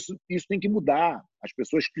isso tem que mudar. As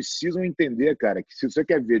pessoas precisam entender, cara, que se você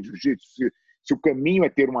quer ver jiu-jitsu, se o caminho é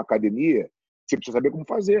ter uma academia, você precisa saber como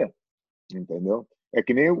fazer, entendeu? É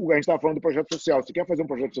que nem a gente estava falando do projeto social. Se quer fazer um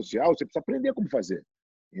projeto social, você precisa aprender como fazer,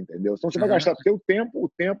 entendeu? Senão você vai gastar o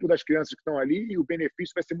tempo das crianças que estão ali, e o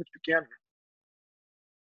benefício vai ser muito pequeno.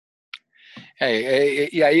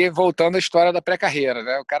 E aí, voltando à história da pré-carreira,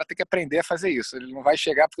 né? O cara tem que aprender a fazer isso. Ele não vai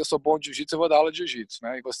chegar porque eu sou bom de jiu-jitsu, eu vou dar aula de jiu-jitsu,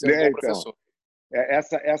 né? E você é um bom professor.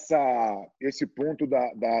 Esse ponto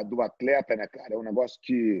do atleta, né, cara, é um negócio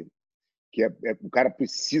que o cara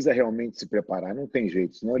precisa realmente se preparar, não tem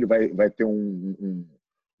jeito, senão ele vai ter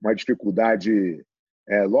uma dificuldade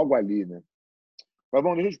logo ali, né? Mas,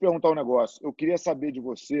 bom, deixa eu te perguntar um negócio. Eu queria saber de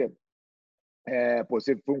você,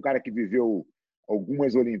 você foi um cara que viveu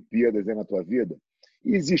algumas Olimpíadas aí na tua vida,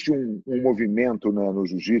 e existe um movimento, né, no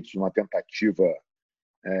jiu-jitsu, uma tentativa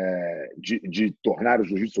de tornar o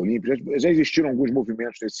jiu-jitsu olímpico. Já existiram alguns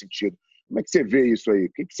movimentos nesse sentido. Como é que você vê isso aí?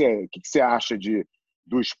 O que você acha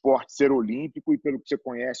do esporte ser olímpico, e pelo que você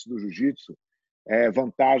conhece do jiu-jitsu,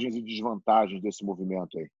 vantagens e desvantagens desse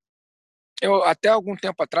movimento aí? Até algum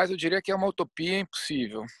tempo atrás, eu diria que é uma utopia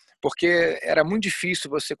impossível, porque era muito difícil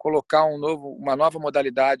você colocar uma nova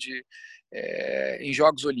modalidade em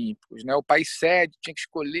Jogos Olímpicos, né? O país sede tinha que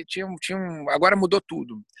escolher, agora mudou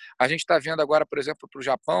tudo. A gente está vendo agora, por exemplo, para o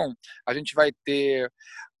Japão, a gente vai ter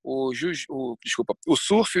o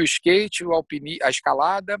surf, o skate, a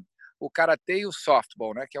escalada, o karatê e o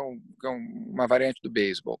softball, né? Que é uma variante do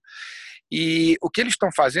beisebol. E o que eles estão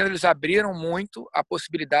fazendo, eles abriram muito a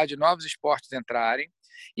possibilidade de novos esportes entrarem,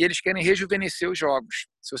 e eles querem rejuvenescer os jogos.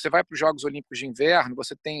 Se você vai para os Jogos Olímpicos de Inverno,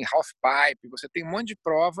 você tem halfpipe, você tem um monte de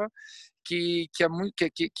prova que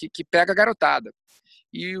pega a garotada.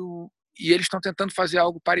 E eles estão tentando fazer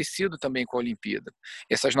algo parecido também com a Olimpíada.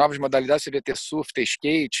 Essas novas modalidades, você vê ter surf, ter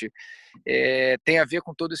skate, tem a ver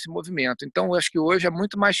com todo esse movimento. Então, eu acho que hoje é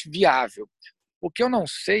muito mais viável. O que eu não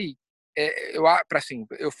sei,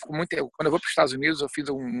 quando eu vou para os Estados Unidos, eu fiz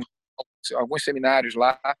alguns seminários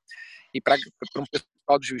lá, e para um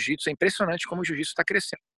pessoal do jiu-jitsu, é impressionante como o jiu-jitsu está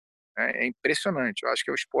crescendo. É impressionante. Eu acho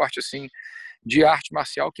que é o esporte assim de arte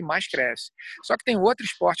marcial que mais cresce. Só que tem outro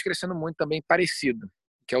esporte crescendo muito também parecido,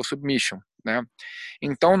 que é o submission, né?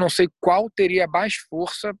 Então, não sei qual teria mais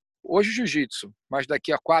força hoje o jiu-jitsu, mas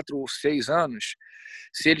daqui a 4 ou 6 anos,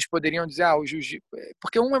 se eles poderiam dizer, o jiu-jitsu...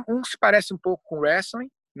 Porque um se parece um pouco com wrestling,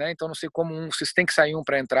 né? Então, não sei como se tem que sair um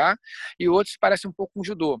para entrar, e o outro se parece um pouco com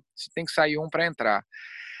judô, se tem que sair um para entrar.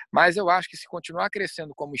 Mas eu acho que se continuar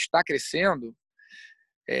crescendo como está crescendo,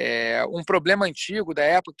 um problema antigo da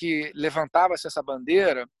época que levantava-se essa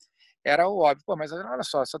bandeira era o óbvio. Mas olha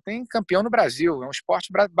só tem campeão no Brasil, é um esporte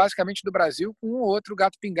basicamente do Brasil, com um ou outro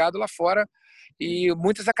gato pingado lá fora e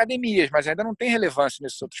muitas academias, mas ainda não tem relevância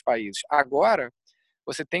nesses outros países. Agora,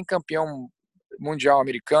 você tem campeão mundial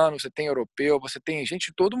americano, você tem europeu, você tem gente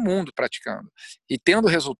de todo mundo praticando e tendo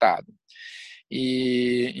resultado.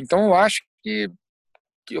 Então eu acho que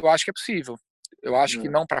é possível. Eu acho que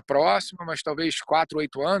não para a próxima, mas talvez 4,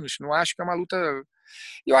 8 anos. Não acho que é uma luta.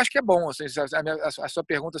 Eu acho que é bom. Assim, a sua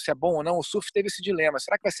pergunta se é bom ou não, o surf teve esse dilema.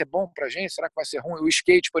 Será que vai ser bom para a gente? Será que vai ser ruim? O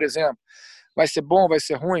skate, por exemplo, vai ser bom, vai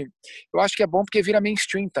ser ruim? Eu acho que é bom porque vira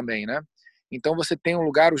mainstream também, né? Então você tem um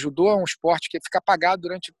lugar, o judô é um esporte que fica apagado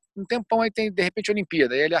durante um tempão, aí tem de repente a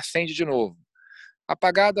Olimpíada, aí ele acende de novo.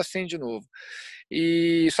 Apagado, acende de novo.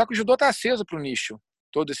 Só que o judô está aceso para o nicho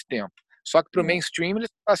todo esse tempo. Só que para o mainstream ele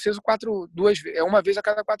está aceso uma vez a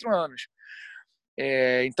cada 4 anos.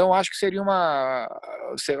 Então acho que seria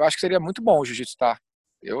muito bom o jiu-jitsu, tá?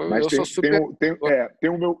 Eu sou super.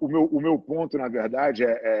 O meu ponto, na verdade,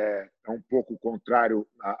 é um pouco contrário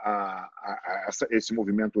a esse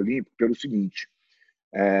movimento olímpico, pelo seguinte: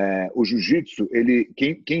 o jiu-jitsu,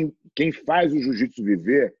 quem faz o jiu-jitsu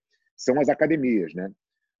viver são as academias, né?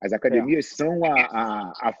 As academias são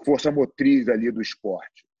a força motriz ali do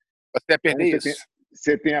esporte. Você vai Então, perder isso.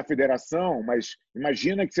 você tem a federação, mas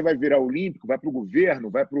imagina que você vai virar olímpico, vai para o governo,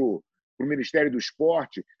 vai para o Ministério do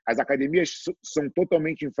Esporte, as academias são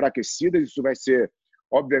totalmente enfraquecidas, isso vai ser,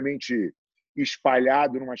 obviamente,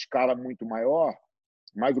 espalhado numa escala muito maior,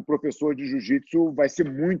 mas o professor de jiu-jitsu vai ser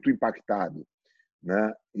muito impactado,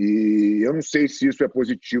 né? E eu não sei se isso é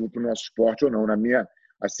positivo para o nosso esporte ou não. Na minha,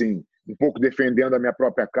 assim, um pouco defendendo a minha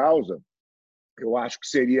própria causa, eu acho que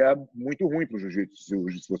seria muito ruim para o jiu-jitsu se o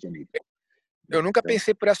jiu-jitsu fosse olímpico. Eu nunca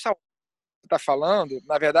pensei por essa que você está falando.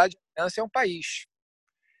 Na verdade, a França é um país,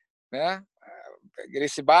 né?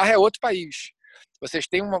 Gracie Barra é outro país. Vocês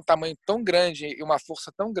têm um tamanho tão grande e uma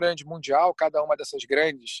força tão grande mundial, cada uma dessas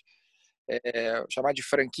grandes, chamar de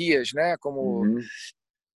franquias, né? Como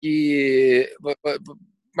e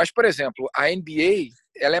mas, por exemplo, a NBA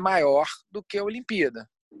ela é maior do que a Olimpíada,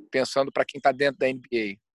 pensando para quem está dentro da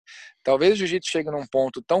NBA. Talvez o jiu-jitsu chegue num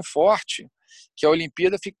ponto tão forte que a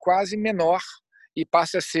Olimpíada fique quase menor e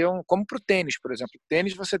passe a ser como para o tênis, por exemplo. O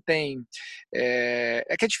tênis você tem que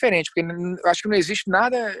é diferente, porque eu acho que não existe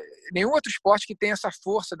nenhum outro esporte que tenha essa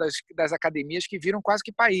força das academias que viram quase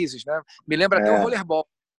que países, né? Me lembra até o rollerball,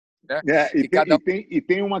 né? E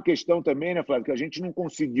tem uma questão também, né, Flávio, que a gente não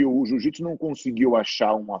conseguiu, o jiu-jitsu não conseguiu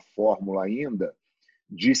achar uma fórmula ainda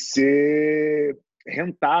de ser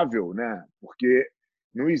rentável, né? Porque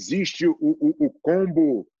não existe o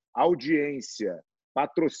combo audiência,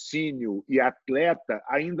 patrocínio e atleta,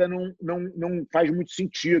 ainda não faz muito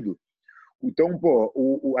sentido. Então,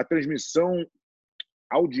 a transmissão,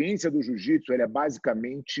 a audiência do jiu-jitsu é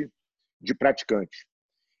basicamente de praticante.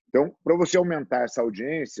 Então, para você aumentar essa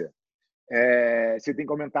audiência, você tem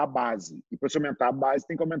que aumentar a base. E para você aumentar a base,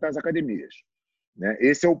 tem que aumentar as academias. Né?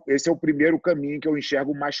 Esse é o primeiro caminho que eu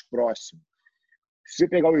enxergo mais próximo. Se você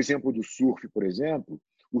pegar o exemplo do surf, por exemplo,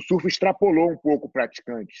 o surf extrapolou um pouco o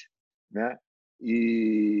praticante. Né?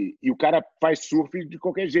 E o cara faz surf de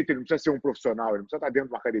qualquer jeito, ele não precisa ser um profissional, ele não precisa estar dentro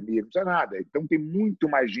de uma academia, não precisa nada. Então tem muito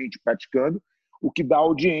mais gente praticando, o que dá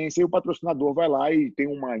audiência e o patrocinador vai lá e tem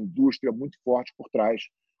uma indústria muito forte por trás,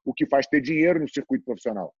 o que faz ter dinheiro no circuito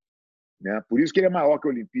profissional. Né? Por isso que ele é maior que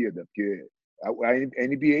a Olimpíada, porque a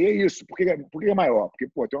NBA é isso. Por que é maior? Porque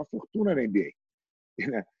tem uma fortuna na NBA.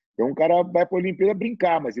 Né? Então o cara vai para a Olimpíada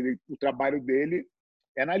brincar, mas o trabalho dele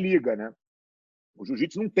é na liga. Né? O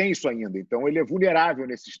jiu-jitsu não tem isso ainda, então ele é vulnerável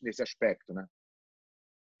nesse aspecto. Né?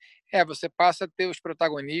 Você passa a ter os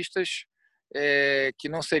protagonistas que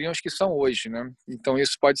não seriam os que são hoje, né? Então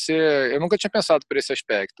isso pode ser. Eu nunca tinha pensado por esse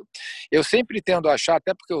aspecto. Eu sempre tendo a achar,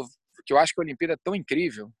 até porque eu acho que a Olimpíada é tão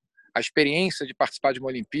incrível, a experiência de participar de uma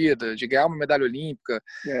Olimpíada, de ganhar uma medalha olímpica,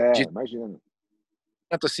 imagina.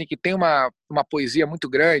 Tanto assim que tem uma poesia muito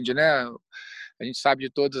grande, né? A gente sabe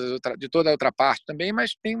de toda a outra parte também,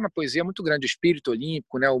 mas tem uma poesia muito grande, o espírito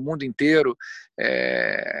olímpico, né? O mundo inteiro,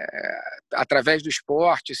 através do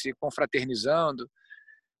esporte, se confraternizando.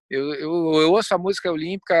 Eu ouço a música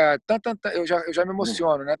olímpica, eu já me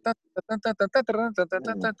emociono, né?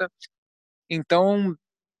 Então,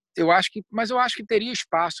 mas eu acho que teria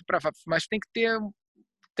espaço para, mas tem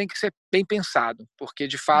que ser bem pensado, porque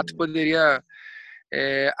de fato poderia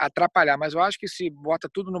atrapalhar, mas eu acho que se bota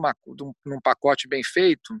tudo num pacote bem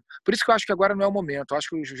feito, por isso que eu acho que agora não é o momento. Eu acho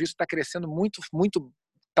que o jiu-jitsu está crescendo muito,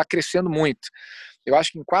 está crescendo muito. Eu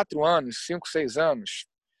acho que em 4 anos, 5, 6 anos,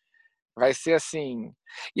 vai ser assim.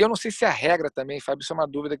 E eu não sei se a regra também, Fábio, isso é uma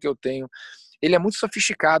dúvida que eu tenho. Ele é muito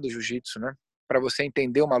sofisticado, o jiu-jitsu, né? Para você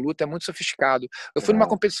entender uma luta é muito sofisticado. Eu fui numa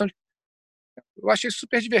competição eu achei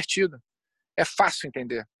super divertido. É fácil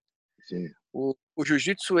entender. Sim. O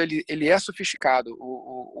jiu-jitsu ele é sofisticado.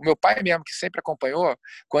 O meu pai mesmo, que sempre acompanhou,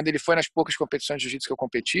 quando ele foi nas poucas competições de jiu-jitsu que eu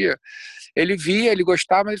competia, ele via, ele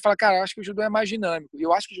gostava, mas ele fala, cara, eu acho que o judô é mais dinâmico. E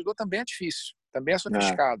eu acho que o judô também é difícil, também é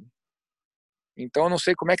sofisticado. Então eu não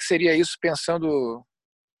sei como é que seria isso pensando...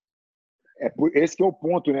 Esse que é o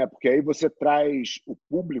ponto, né? Porque aí você traz o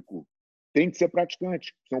público, tem que ser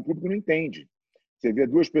praticante, senão o público não entende. Você vê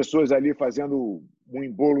 2 pessoas ali fazendo um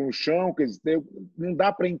embolo no chão, quer dizer, não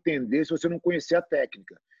dá para entender se você não conhecer a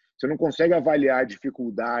técnica. Você não consegue avaliar a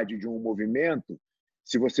dificuldade de um movimento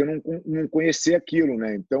se você não conhecer aquilo,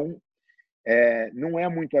 né? Então, não é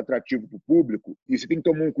muito atrativo para o público e você tem que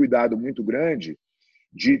tomar um cuidado muito grande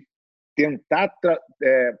de tentar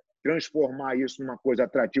transformar isso numa coisa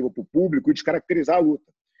atrativa para o público e descaracterizar a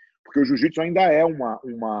luta. Porque o jiu-jitsu ainda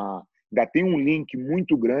ainda tem um link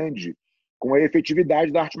muito grande com a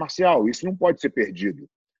efetividade da arte marcial. Isso não pode ser perdido.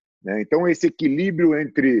 Né? Então, esse equilíbrio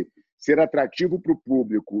entre ser atrativo para o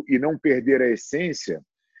público e não perder a essência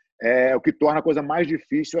é o que torna a coisa mais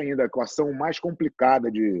difícil ainda, a equação mais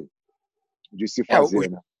complicada de se fazer.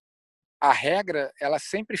 O né? a regra, ela é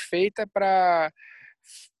sempre feita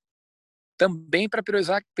também para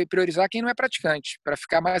priorizar quem não é praticante, para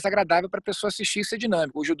ficar mais agradável para a pessoa assistir e ser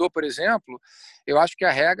dinâmico. O judô, por exemplo, eu acho que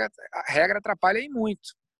a regra atrapalha aí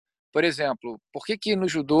muito. Por exemplo, por que no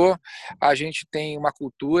judô a gente tem uma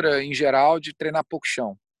cultura, em geral, de treinar pouco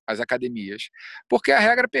chão, as academias? Porque a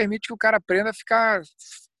regra permite que o cara aprenda a ficar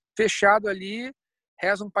fechado ali,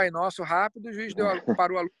 reza um Pai Nosso rápido, o juiz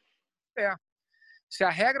parou a luta. Se a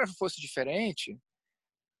regra fosse diferente,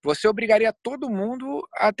 você obrigaria todo mundo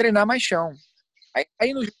a treinar mais chão.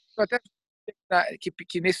 Aí no judô, até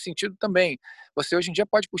que nesse sentido também, você hoje em dia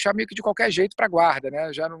pode puxar meio que de qualquer jeito para a guarda,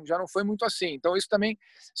 né? Já não foi muito assim. Então isso também,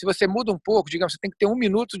 se você muda um pouco, digamos, você tem que ter 1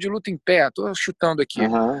 minuto de luta em pé, estou chutando aqui.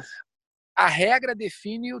 Uhum. A regra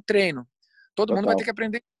define o treino. Todo mundo vai ter que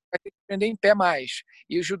aprender em pé mais.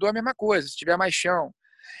 E o judô é a mesma coisa, se tiver mais chão.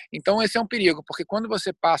 Então esse é um perigo, porque quando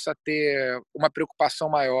você passa a ter uma preocupação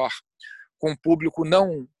maior com o público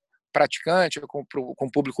não praticante, com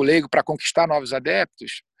o público leigo, para conquistar novos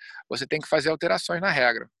adeptos, você tem que fazer alterações na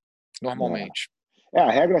regra, normalmente. A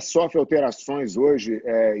regra sofre alterações hoje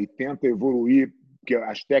e tenta evoluir, porque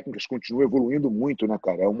as técnicas continuam evoluindo muito, né,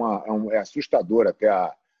 cara? É assustador até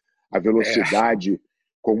a velocidade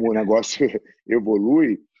como o negócio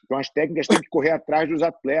evolui. Então, as técnicas têm que correr atrás dos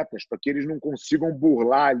atletas para que eles não consigam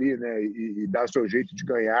burlar ali, né, e dar o seu jeito de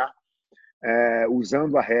ganhar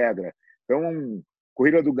usando a regra. Então,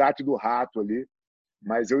 corrida do gato e do rato ali,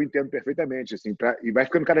 mas eu entendo perfeitamente, assim, e vai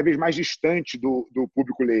ficando cada vez mais distante do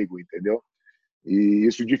público leigo, entendeu? E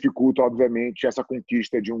isso dificulta, obviamente, essa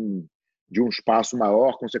conquista de um espaço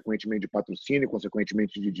maior, consequentemente de patrocínio,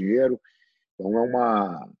 consequentemente de dinheiro. Então,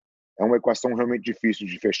 é uma equação realmente difícil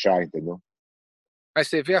de fechar, entendeu? Mas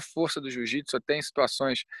você vê a força do jiu-jitsu até em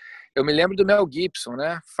situações... Eu me lembro do Mel Gibson,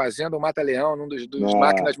 né? Fazendo o Mata-Leão, num dos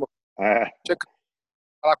máquinas... Tinha que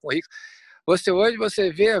falar com o Rick. Hoje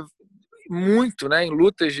você vê muito, né, em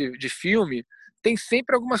lutas de filme, tem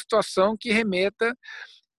sempre alguma situação que remeta...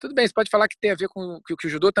 Tudo bem, você pode falar que tem a ver com que o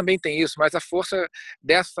judô também tem isso, mas a força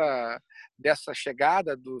dessa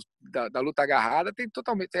chegada da luta agarrada tem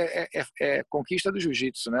totalmente conquista do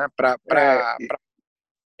jiu-jitsu, né? Para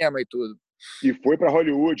e tudo. E foi para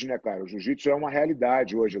Hollywood, né, cara? O jiu-jitsu é uma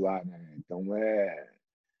realidade hoje lá, né? Então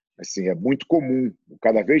assim, é muito comum,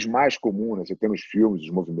 cada vez mais comum, né? Você tem nos filmes, os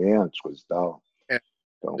movimentos, coisas e tal.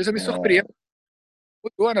 Então, Isso me surpreende.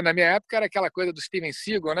 Mudou, né? Na minha época era aquela coisa do Steven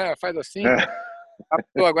Seagal, né? Faz assim.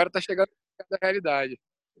 Agora está chegando da realidade.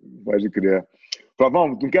 Pode crer. Flavão,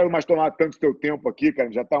 não quero mais tomar tanto teu tempo aqui,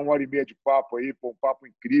 cara. Já está 1h30 de papo aí, um papo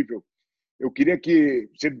incrível. Eu queria que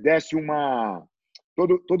você desse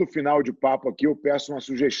todo final de papo aqui, eu peço uma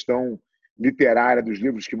sugestão literária dos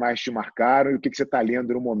livros que mais te marcaram e o que você está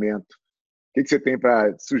lendo no momento. O que você tem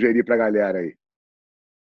para sugerir para a galera aí?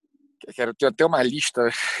 Eu tenho até uma lista,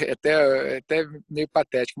 até meio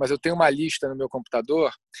patético, mas eu tenho uma lista no meu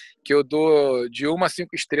computador que eu dou de 1 a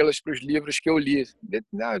 5 estrelas para os livros que eu li.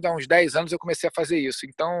 Há uns 10 anos eu comecei a fazer isso.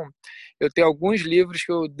 Então, eu tenho alguns livros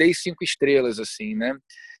que eu dei 5 estrelas, assim, né?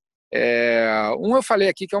 Eu falei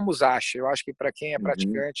aqui que é o Musashi. Eu acho que para quem é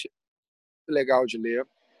praticante, é legal de ler.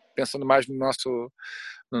 Pensando mais no nosso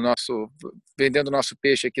vendendo o nosso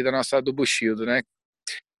peixe aqui do Bushido, né?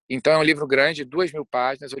 Então é um livro grande, 2.000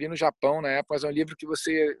 páginas. Eu li no Japão na época, mas é um livro que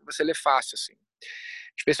você lê fácil, assim.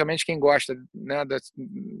 Especialmente quem gosta, né,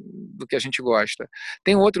 do que a gente gosta.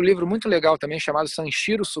 Tem um outro livro muito legal também chamado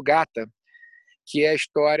Sanshiro Sugata, que é a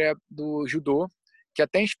história do judô, que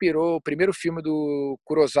até inspirou o primeiro filme do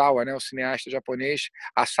Kurosawa, né, o cineasta japonês.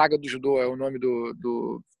 A Saga do Judô é o nome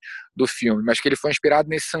do filme, mas que ele foi inspirado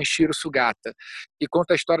nesse Sanshiro Sugata, e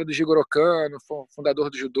conta a história do Jigoro Kano, fundador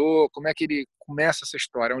do judô, como é que ele começa essa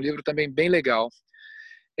história. É um livro também bem legal.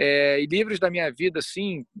 E livros da minha vida,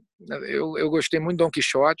 assim, eu gostei muito de Dom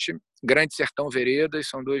Quixote, Grande Sertão Veredas,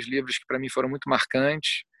 são 2 livros que para mim foram muito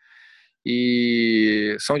marcantes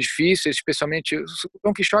e são difíceis, especialmente o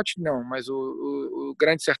Dom Quixote não, mas o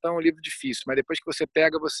Grande Sertão é um livro difícil, mas depois que você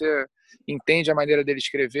pega, você entende a maneira dele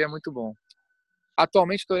escrever, é muito bom.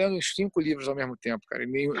 Atualmente estou lendo uns 5 livros ao mesmo tempo, cara.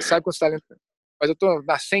 Sabe quando você está lendo? Mas eu estou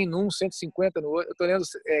na 100 num, 150 no outro. Eu estou lendo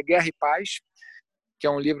Guerra e Paz, que é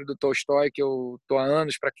um livro do Tolstói que eu estou há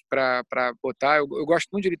anos para botar. Eu gosto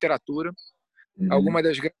muito de literatura. Algumas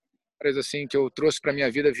das grandes histórias assim, que eu trouxe para a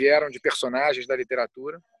minha vida vieram de personagens da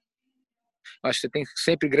literatura. Acho que você tem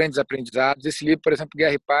sempre grandes aprendizados. Esse livro, por exemplo,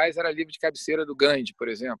 Guerra e Paz, era livro de cabeceira do Gandhi, por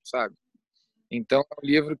exemplo, sabe? Então, é um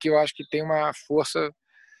livro que eu acho que tem uma força...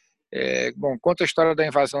 conta a história da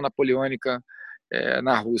invasão napoleônica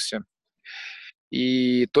na Rússia.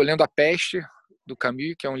 E estou lendo A Peste, do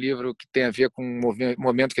Camus, que é um livro que tem a ver com o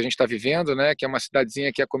momento que a gente está vivendo, né? Que é uma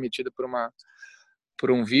cidadezinha que é acometida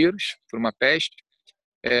por um vírus, por uma peste.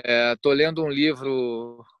 Estou lendo um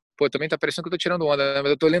livro... Pô, também está parecendo que eu estou tirando onda, né? Mas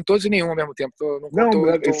eu estou lendo todos e nenhum ao mesmo tempo. Não,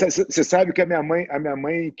 você sabe que a minha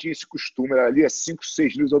mãe tinha esse costume, ela lia 5,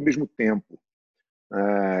 6 livros ao mesmo tempo.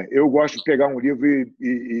 Eu gosto de pegar um livro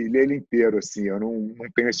e ler ele inteiro, assim. Eu não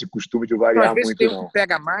tenho esse costume de Não, às variar vezes muito, tem um que não.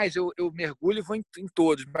 pega mais, eu mergulho e vou em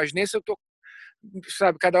todos. Mas nesse eu tô,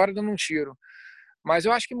 sabe, cada hora dando um tiro. Mas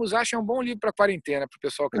eu acho que Musashi é um bom livro para quarentena, para o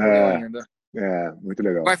pessoal que não leu ainda. Muito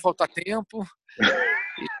legal. Vai faltar tempo.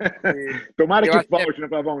 Tomara eu que acho falte, né,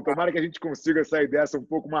 Pavão? Tomara que a gente consiga sair dessa um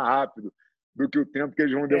pouco mais rápido do que o tempo que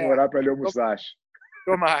eles vão demorar para ler o Musashi.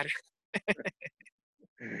 Tomara.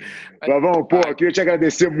 Pavão, pô, eu queria te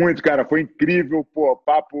agradecer muito, cara. Foi incrível, pô,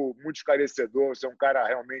 papo muito esclarecedor. Você é um cara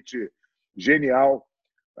realmente genial.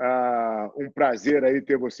 Um prazer aí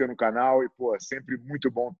ter você no canal e, pô, sempre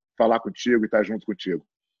muito bom falar contigo e estar junto contigo.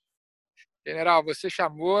 General, você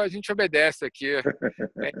chamou, a gente obedece aqui.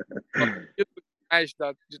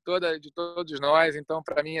 De todos nós, então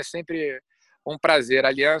para mim é sempre um prazer.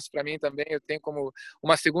 Aliança, para mim também, eu tenho como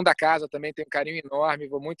uma segunda casa, também tenho um carinho enorme,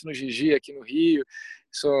 vou muito no Gigi aqui no Rio,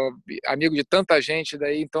 sou amigo de tanta gente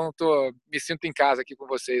daí, então me sinto em casa aqui com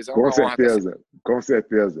vocês, é uma honra. Com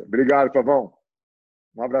certeza. Obrigado, Pavão.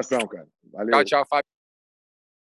 Um abração, cara. Valeu. Tchau, Fábio.